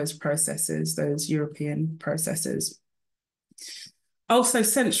resistance to those processes, those European processes. Also,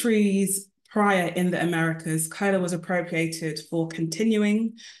 centuries prior in the Americas, cola was appropriated for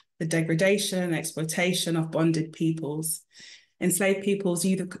continuing the degradation and exploitation of bonded peoples. Enslaved peoples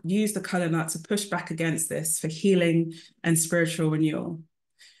used the cola nut to push back against this for healing and spiritual renewal.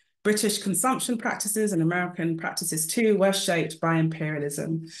 British consumption practices and American practices too were shaped by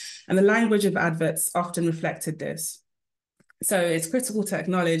imperialism, and the language of adverts often reflected this. So it's critical to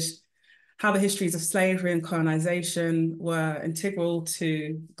acknowledge how the histories of slavery and colonization were integral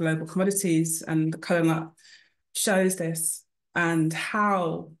to global commodities, and the cola nut shows this, and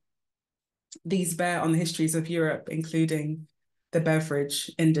how these bear on the histories of Europe, including the beverage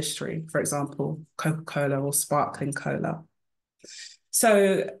industry, for example, Coca-Cola or sparkling cola.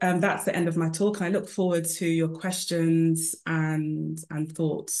 So that's the end of my talk, and I look forward to your questions and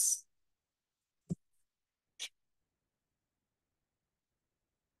thoughts.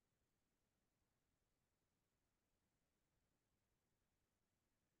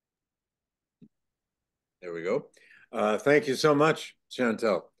 There we go. Thank you so much,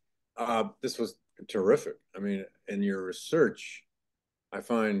 Shantel. This was terrific. I mean, in your research, I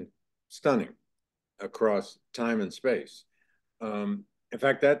find stunning across time and space. In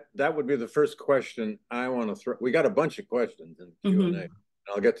fact, that would be the first question I want to throw. We got a bunch of questions in Q&A, and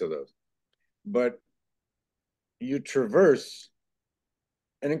I'll get to those. But you traverse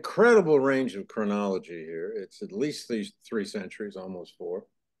an incredible range of chronology here. It's at least these 3 centuries, almost 4,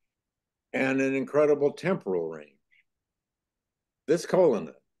 and an incredible temporal range. This cola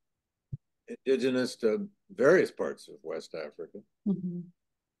nut, indigenous to various parts of West Africa,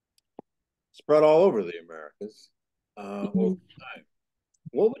 spread all over the Americas over time.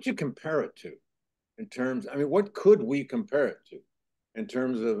 What would you compare it to in terms, I mean, what could we compare it to in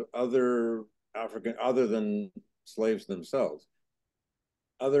terms of other African, other than slaves themselves,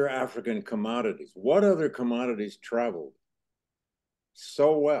 other African commodities? What other commodities traveled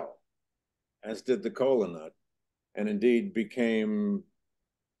so well as did the cola nut, and indeed became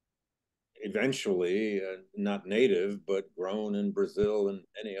eventually not native, but grown in Brazil and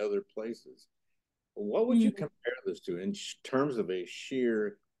many other places? What would you compare this to in terms of a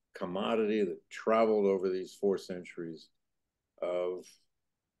sheer commodity that traveled over these 4 centuries of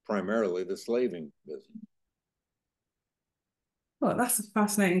primarily the slaving business? Well, that's a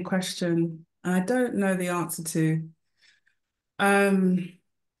fascinating question. I don't know the answer to.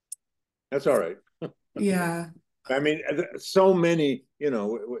 That's all right. Yeah. I mean, so many, you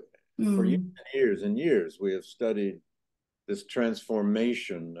know, for years and years, we have studied this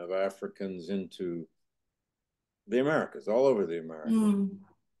transformation of Africans into the Americas, all over the Americas,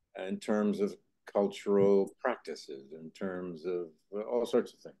 in terms of cultural practices, in terms of all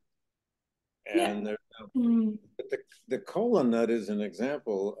sorts of things. And the cola nut is an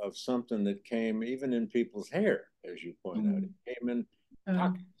example of something that came even in people's hair, as you point out. It came in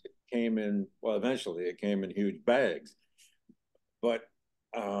pockets. It came in, well, eventually it came in huge bags. But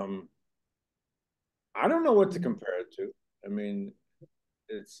I don't know what to compare it to. I mean,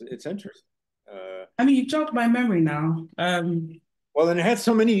 it's interesting. I mean, you jogged my memory now. Well, and it had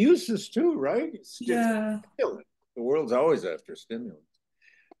so many uses too, right? Yeah. The world's always after stimulants.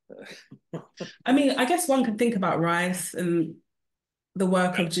 I mean, I guess one can think about rice and the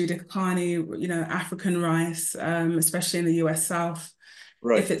work of Judith Carney, African rice, especially in the US South.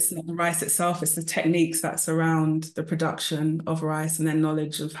 Right, If it's not the rice itself, it's the techniques that surround the production of rice and then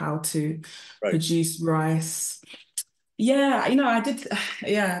knowledge of how to right. produce rice. Yeah, I did,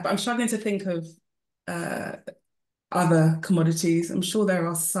 yeah, but I'm struggling to think of uh, other commodities. I'm sure there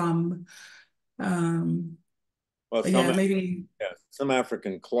are some, um, Well, but yeah, maybe. some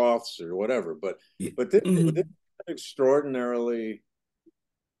African cloths or whatever, but this Mm, is extraordinarily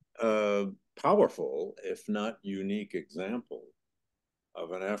uh, powerful, if not unique, example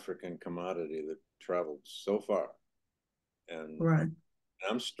of an African commodity that traveled so far. And right.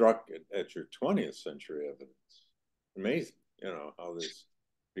 I'm struck at your 20th century evidence. Amazing, how this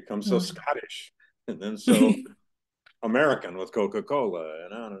becomes so Scottish and then so American with Coca-Cola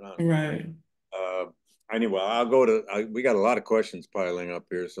and on and on. Right. Uh, anyway, I'll go to. We got a lot of questions piling up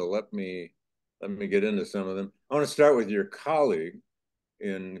here, so let me get into some of them. I want to start with your colleague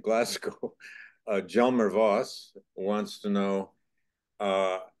in Glasgow, Jelmer Voss wants to know.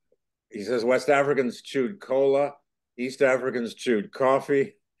 Uh, he says West Africans chewed cola, East Africans chewed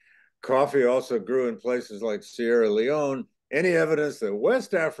coffee. Coffee also grew in places like Sierra Leone. Any evidence that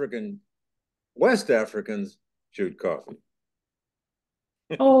West Africans chewed coffee?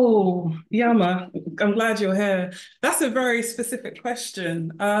 Oh, Yama, I'm glad you're here. That's a very specific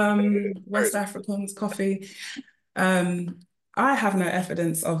question. West Africans, coffee. Um, I have no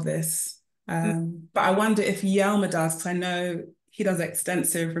evidence of this. But I wonder if Yelma does, because I know he does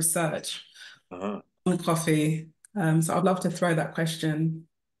extensive research Uh-huh. on coffee. So I'd love to throw that question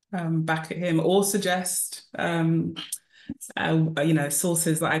back at him or suggest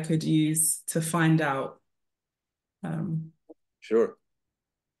sources that I could use to find out. Um, Sure.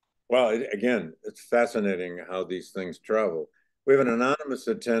 Well, again, it's fascinating how these things travel. We have an anonymous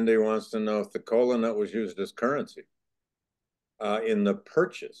attendee who wants to know if the cola nut was used as currency in the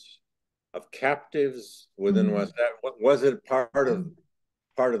purchase of captives within mm, West Africa. Was it part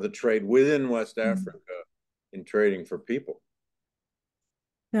of the trade within West mm. Africa in trading for people?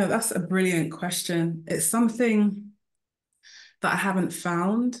 No, that's a brilliant question. It's something that I haven't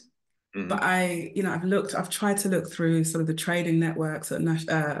found, but Mm-hmm. I've tried to look through sort of the trading networks at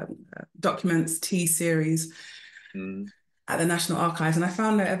documents T series Mm-hmm. at the National Archives, and I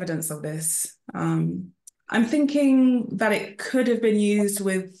found no evidence of this. I'm thinking that it could have been used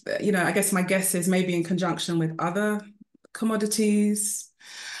with, I guess my guess is maybe in conjunction with other commodities,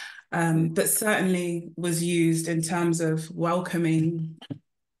 but certainly was used in terms of welcoming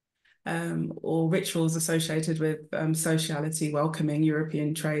or rituals associated with sociality, welcoming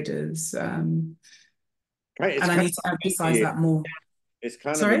European traders. Right. And I need to emphasize that more. It's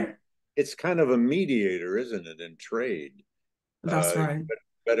kind of a Sorry? it's kind of a mediator, isn't it, in trade? That's You right.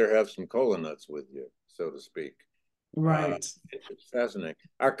 better have some cola nuts with you, so to speak. Uh, Right. it's fascinating.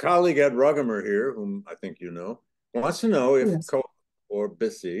 Our colleague Ed Rugamer here, whom I think you know, wants to know if Yes. cola or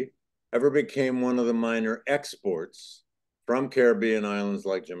Bissy ever became one of the minor exports from Caribbean islands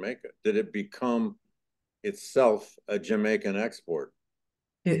like Jamaica. Did it become itself a Jamaican export?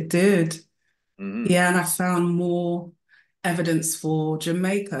 It did. Mm-hmm. Yeah, and I found more evidence for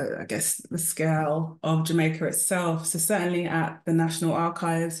Jamaica, I guess the scale of Jamaica itself. So certainly at the National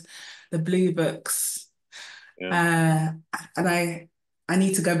Archives, the Blue Books, Yeah. uh, and I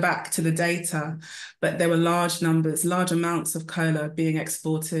need to go back to the data, but there were large numbers, large amounts of cola being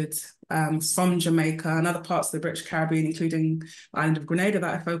exported from Jamaica and other parts of the British Caribbean, including the island of Grenada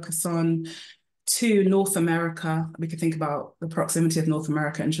that I focus on, to North America. We could think about the proximity of North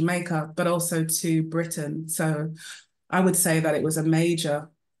America and Jamaica, but also to Britain. So I would say that it was a major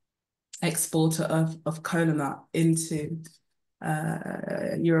exporter of cola nut into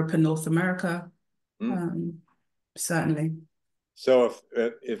Europe and North America. Mm. Um, certainly. So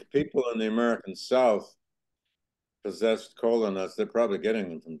if people in the American South possessed cola nuts, they're probably getting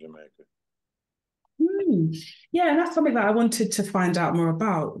them from Jamaica. Hmm. Yeah, and that's something that I wanted to find out more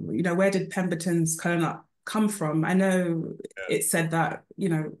about. Where did Pemberton's cola nut come from? I know Yeah. it said that,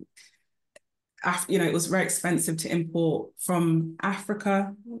 it was very expensive to import from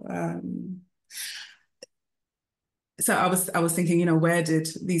Africa. So I was thinking, where did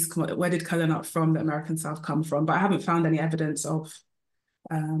cola nut from the American South come from? But I haven't found any evidence of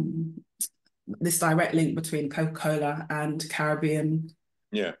um, this direct link between Coca-Cola and Caribbean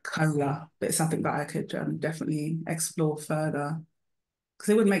Yeah. cola. But it's something that I could definitely explore further because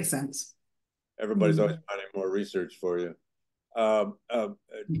it would make sense. Everybody's always Mm, finding more research for you. Um, uh,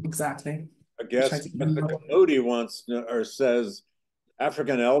 exactly. I I try guess to. Jessica Moody wants or says,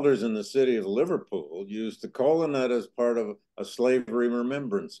 African elders in the city of Liverpool used the kola nut as part of a slavery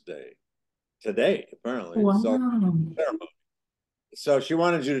remembrance day. Today, apparently, it's Wow. all ceremony. So she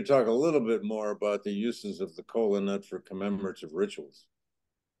wanted you to talk a little bit more about the uses of the kola nut for commemorative rituals,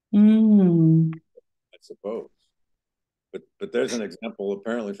 Mm. I suppose. But there's an example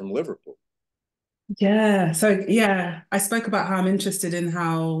apparently from Liverpool. Yeah. So yeah, I spoke about how I'm interested in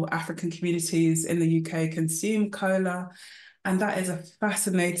how African communities in the UK consume cola. And that is a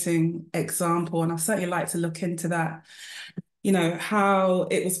fascinating example. And I'd certainly like to look into that, how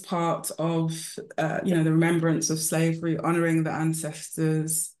it was part of, the remembrance of slavery, honoring the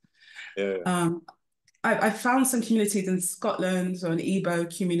ancestors. Yeah, Um, I found some communities in Scotland or an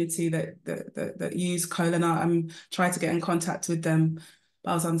Igbo community that use kola nut. I'm trying to get in contact with them,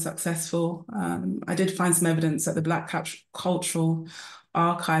 but I was unsuccessful. I did find some evidence at the Cultural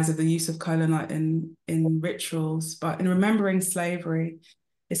Archives of the use of kola nut in rituals, but in remembering slavery,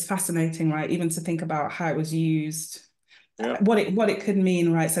 it's fascinating, right? Even to think about how it was used, yeah. what it could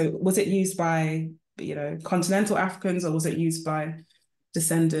mean, right? So was it used by continental Africans, or was it used by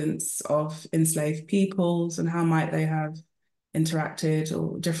descendants of enslaved peoples, and how might they have interacted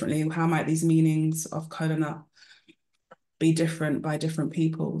or differently? How might these meanings of kola nut be different by different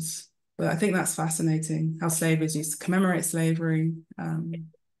peoples? But I think that's fascinating how slavery is used to commemorate slavery.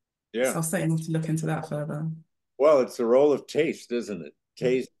 Yeah. So I'll certainly have to look into that further. Well, it's the role of taste, isn't it?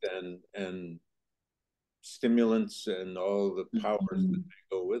 Taste and stimulants and all the powers that Mhm.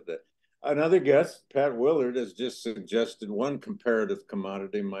 go with it. Another guest, Pat Willard, has just suggested one comparative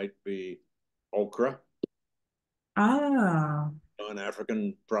commodity might be okra, Ah, an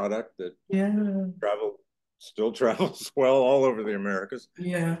African product that yeah, travel still travels well all over the Americas.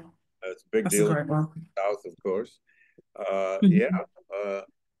 yeah, It's a big that's a deal in great one. the South, of course. Yeah.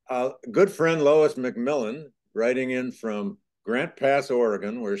 Mhm. Good friend Lois McMillan, writing in from Grant Pass,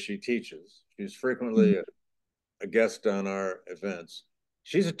 Oregon, where she teaches. She's frequently Mhm. a guest on our events.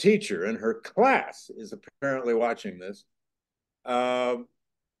 She's a teacher, and her class is apparently watching this. Uh,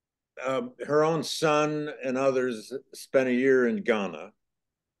 her own son and others spent a year in Ghana,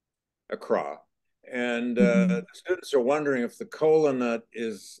 Accra, and the Mhm. students are wondering if the kola nut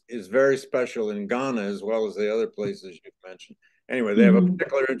is very special in Ghana as well as the other places you've mentioned. Anyway, they have a Mhm.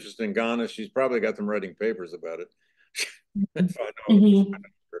 particular interest in Ghana. She's probably got them writing papers about it. If I know. Mhm.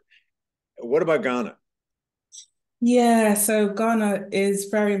 What about Ghana? Yeah, so Ghana is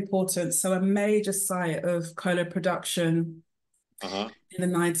very important. So a major site of cola production Uh-huh. in the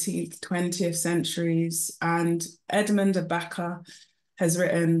 19th, 20th centuries. And Edmund Abaka has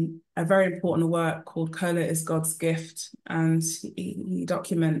written a very important work called Cola is God's Gift. And he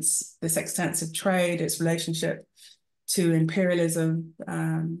documents this extensive trade, its relationship to imperialism,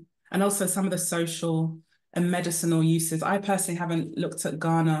 and also some of the social and medicinal uses. I personally haven't looked at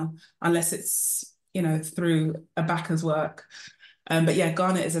Ghana unless it's, through Abaka's work. But yeah,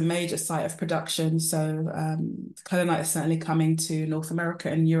 Ghana is a major site of production. So Kolanite is certainly coming to North America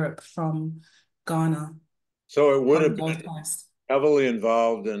and Europe from Ghana, So it would from have the Gold been Coast. heavily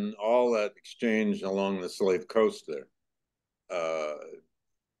involved in all that exchange along the slave coast there uh,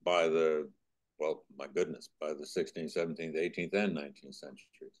 by the, well, my goodness, by the 16th, 17th, 18th, and 19th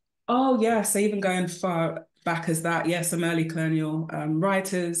centuries. Oh, yeah. So even going far back as that, yes, some early colonial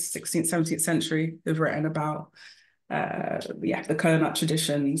writers, 16th, 17th century, have written about the coconut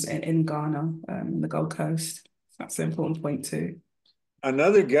traditions in Ghana, the Gold Coast. That's an important point too.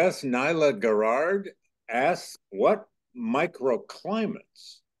 Another guest, Nyla Gerard, asks what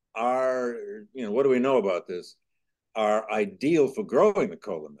microclimates are, what do we know about this, are ideal for growing the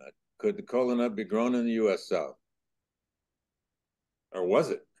kola nut? Could the kola nut be grown in the U.S. South? Or was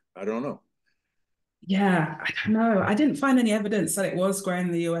it? I don't know. Yeah, I don't know. I didn't find any evidence that it was grown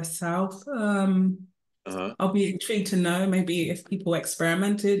in the US South. Uh-huh. I'll be intrigued to know maybe if people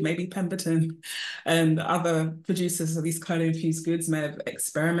experimented, maybe Pemberton and other producers of these cola-infused goods may have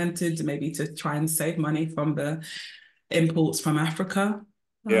experimented maybe to try and save money from the imports from Africa.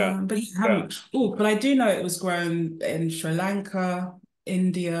 Yeah. But you Yeah. haven't. Oh, but I do know it was grown in Sri Lanka,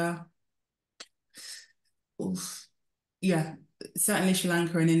 India. Oof. Yeah, certainly Sri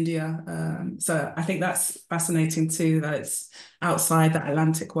Lanka and India. So I think that's fascinating too, that it's outside that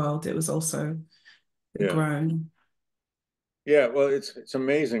Atlantic world. It was also Yeah. grown. Yeah. Well, it's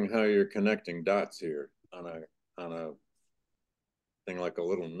amazing how you're connecting dots here on a thing like a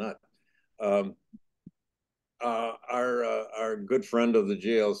little nut. Um, our good friend of the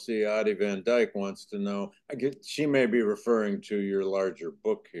GLC, Adi Van Dyke, wants to know. I get she may be referring to your larger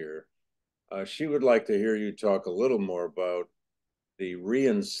book here. She would like to hear you talk a little more about the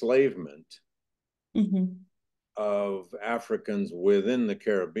re-enslavement Mhm. of Africans within the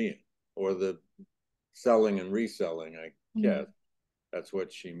Caribbean, or the selling and reselling, I guess. That's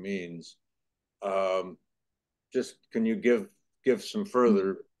what she means. Just can you give some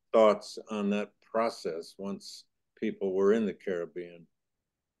further thoughts on that process once people were in the Caribbean,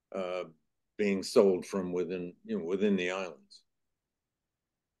 being sold from within, within the islands?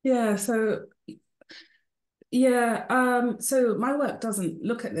 Yeah, so so my work doesn't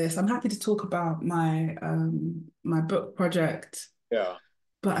look at this. I'm happy to talk about my book project, Yeah.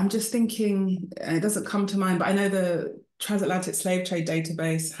 but I'm just thinking, it doesn't come to mind, but I know the Transatlantic Slave Trade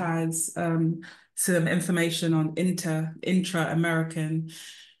Database has some information on intra-American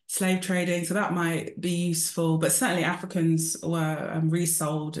slave trading, so that might be useful. But certainly Africans were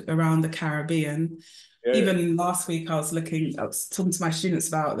resold around the Caribbean. Yeah. Even last week, I was talking to my students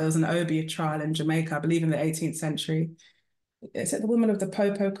about, there was an Obia trial in Jamaica, I believe in the 18th century. Is it the woman of the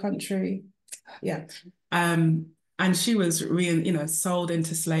Popo country? Yeah. And she was sold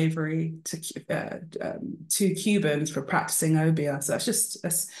into slavery to Cubans for practicing Obia. So that's just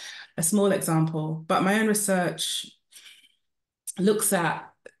a small example. But my own research looks at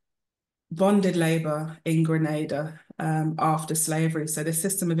bonded labor in Grenada after slavery. So the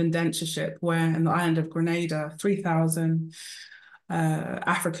system of indentureship, where in the island of Grenada, 3,000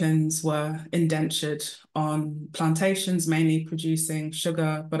 Africans were indentured on plantations, mainly producing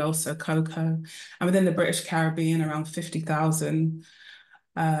sugar, but also cocoa. And within the British Caribbean, around 50,000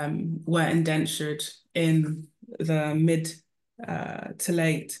 were indentured in the mid to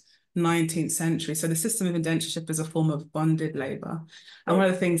late 19th century. So the system of indentureship is a form of bonded labor. And one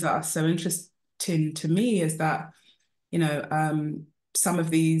of the things that are so interesting to me is that, some of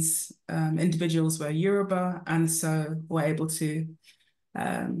these individuals were Yoruba, and so were able to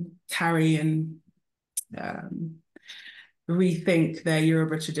carry and rethink their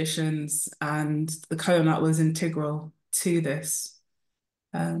Yoruba traditions, and the kola nut was integral to this.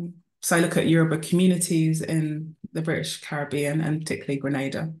 So I look at Yoruba communities in the British Caribbean and particularly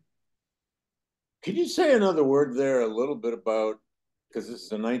Grenada. Could you say another word there a little bit about, because this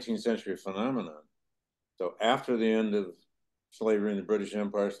is a 19th century phenomenon. So after the end of slavery in the British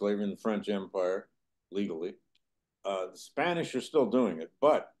Empire, slavery in the French Empire, legally, the Spanish are still doing it,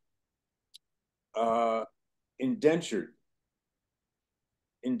 but indentured.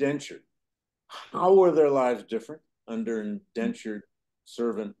 How were their lives different under indentured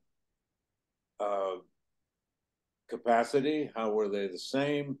servant capacity? How were they the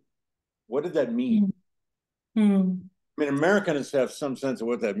same? What did that mean? Mm. I mean, Americans have some sense of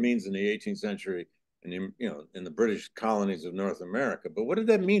what that means in the 18th century, and in the British colonies of North America. But what did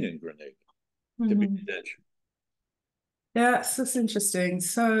that mean in Grenada to be indentured? Yeah, that's interesting.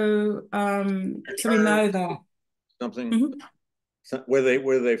 So we know that. Something. Mhm.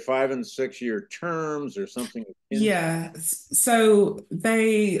 Were they 5 and 6 year terms or something? Yeah. So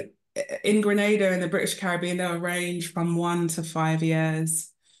they in Grenada and the British Caribbean, they'll range from 1 to 5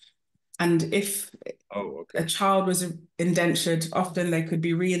 years. And if Oh, a okay. child was indentured, often they could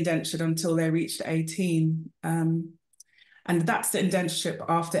be re-indentured until they reached 18. And that's the indentureship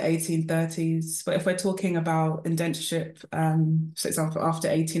after 1830s. But if we're talking about indentureship, for example, after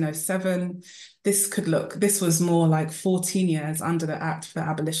 1807, this was more like 14 years under the Act for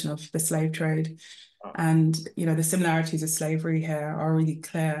Abolition of the Slave Trade. And, the similarities of slavery here are really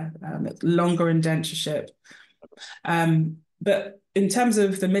clear, longer indentureship. But in terms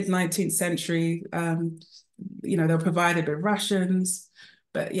of the mid-19th century, they were provided with rations,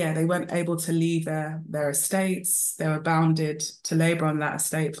 but yeah, they weren't able to leave their estates. They were bounded to labor on that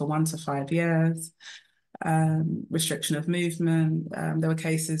estate for 1 to 5 years. Restriction of movement. There were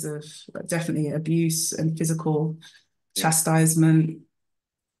cases of definitely abuse and physical chastisement.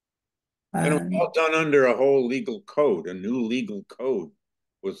 And it was all done under a whole legal code. A new legal code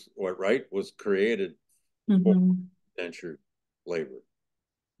was created for indentured labor.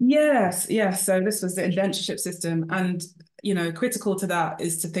 Yes. So this was the indentureship system. And, critical to that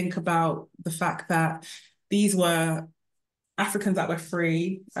is to think about the fact that these were Africans that were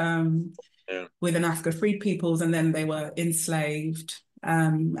free within Africa, freed peoples, and then they were enslaved.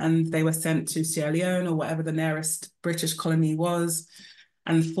 And they were sent to Sierra Leone or whatever the nearest British colony was,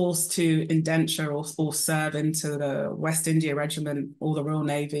 and forced to indenture or serve into the West India Regiment or the Royal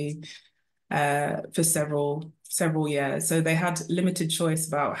Navy for several years. So they had limited choice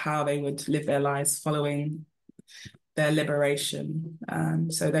about how they would live their lives following their liberation.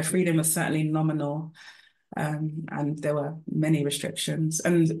 So their freedom was certainly nominal, and there were many restrictions.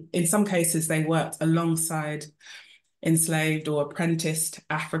 And in some cases, they worked alongside enslaved or apprenticed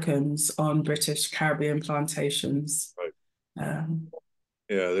Africans on British Caribbean plantations. Right.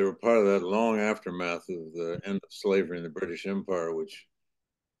 Yeah, they were part of that long aftermath of the end of slavery in the British Empire, which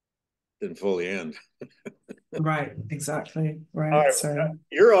didn't fully end. Right, exactly. All Right. right, So,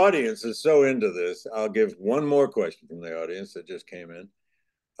 your audience is so into this. I'll give one more question from the audience that just came in.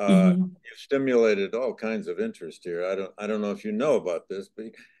 mhm. You've stimulated all kinds of interest here. I don't know if you know about this,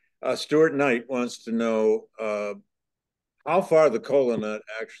 but Stuart Knight wants to know how far the kola nut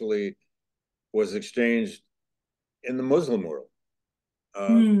actually was exchanged in the Muslim world.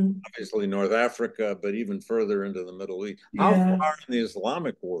 Mm, Obviously, North Africa, but even further into the Middle East. How yeah, far in the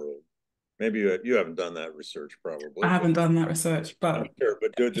Islamic world? Maybe you haven't done that research, I probably, but haven't done that research, I'm but sure.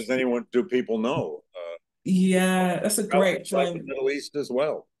 But do people know? yeah, that's a great Like the point. Middle East as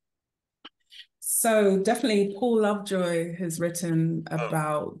well. So definitely Paul Lovejoy has written Oh,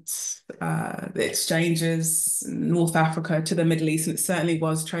 about the exchanges in North Africa to the Middle East, and it certainly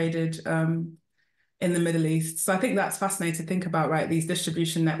was traded in the Middle East. So I think that's fascinating to think about, right? These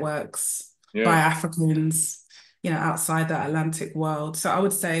distribution networks by yeah, Africans, outside that Atlantic world. So I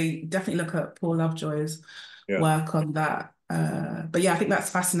would say definitely look at Paul Lovejoy's yeah. work on that. But yeah, I think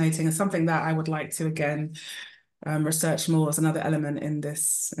that's fascinating and something that I would like to again research more as another element in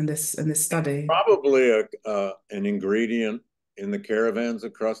this study. Probably an ingredient in the caravans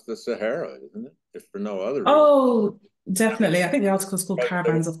across the Sahara, isn't it? If for no other reason. Oh, definitely. I think the article is called Because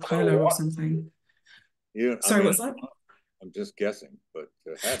there was Caravans of a little Kola or water. something. I Sorry, mean, what's that? I'm just guessing, but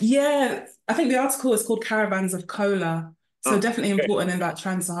it has to. Yeah, I think the article is called Caravans of Kola. So Oh, definitely okay. important in that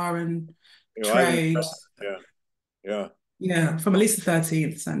trans-Saharan I didn't. trade. Yeah, yeah. Yeah, from at least the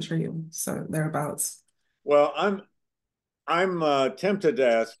 13th century, so thereabouts. Well, I'm tempted to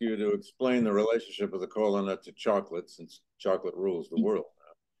ask you to explain the relationship of the kola nut to chocolate, since chocolate rules the world,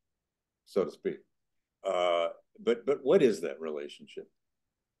 so to speak. Uh, but what is that relationship?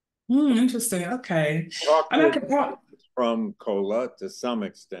 Interesting. Okay. I mean, I Chocolate could. from cola to some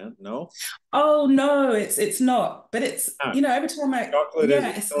extent, no? Oh no, it's not. But it's Ah, every time chocolate is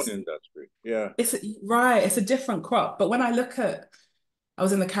yeah, its own industry. Yeah, it's right. It's a different crop. But when I look at, I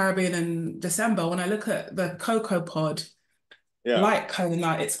was in the Caribbean in December. When I look at the cocoa pod, yeah, like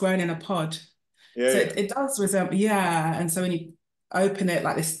coconut, it's grown in a pod. yeah, So yeah, it does resemble, yeah. And so when you open it,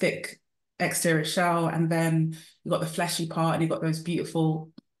 like this thick exterior shell, and then you've got the fleshy part, and you've got those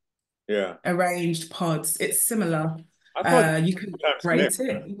beautiful yeah. arranged pods. It's similar. I thought they You were can sometimes grate mixed.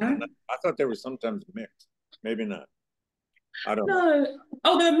 it. I thought they were sometimes mixed. Maybe not. I don't know. No.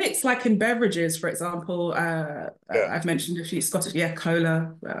 Oh, they're mixed like in beverages, for example. Yeah, I've mentioned a few Scottish, yeah,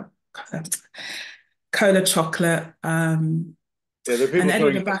 cola, cola chocolate, yeah. There are and people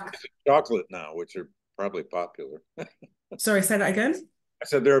Edward doing the Back. chocolate now, which are probably popular. Sorry, say that again. I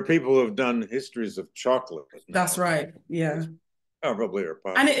said there are people who have done histories of chocolate That's now, right. Yeah. which probably are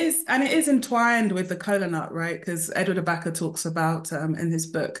And popular. it is entwined with the cola nut, right? Because Edward de Backer talks about in his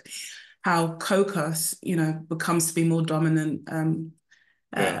book how coca, becomes to be more dominant.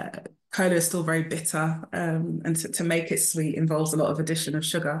 Yeah, Uh, Cola is still very bitter, and to make it sweet involves a lot of addition of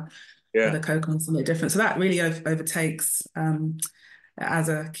sugar, where yeah, the cocoa is something different. So that really overtakes as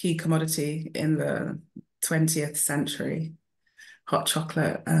a key commodity in the 20th century, hot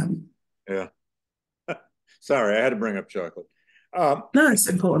chocolate. yeah. Sorry, I had to bring up chocolate. Um, No, it's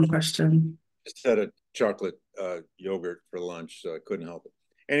an important question. just had a chocolate yogurt for lunch, so I couldn't help it.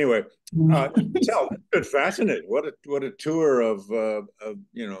 Anyway, tell good, fascinating. What a tour of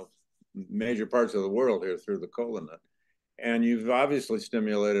major parts of the world here through the kola nut, and you've obviously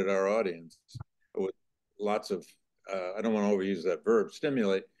stimulated our audience with lots of. I don't want to overuse that verb,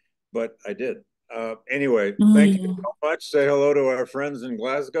 stimulate, but I did. Anyway, thank you Mm. so much. Say hello to our friends in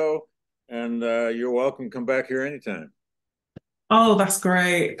Glasgow, and you're welcome. Come back here anytime. Oh, that's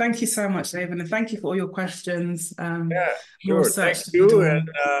great. Thank you so much, David, and thank you for all your questions. Yeah, More sure. Thank research to be you. And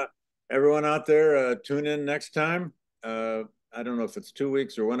done. everyone out there, tune in next time. I don't know if it's 2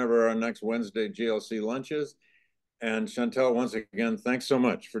 weeks or whenever our next Wednesday GLC lunch is. And Chantel, once again, thanks so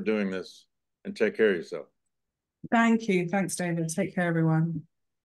much for doing this and take care of yourself. Thank you. Thanks, David. Take care, everyone.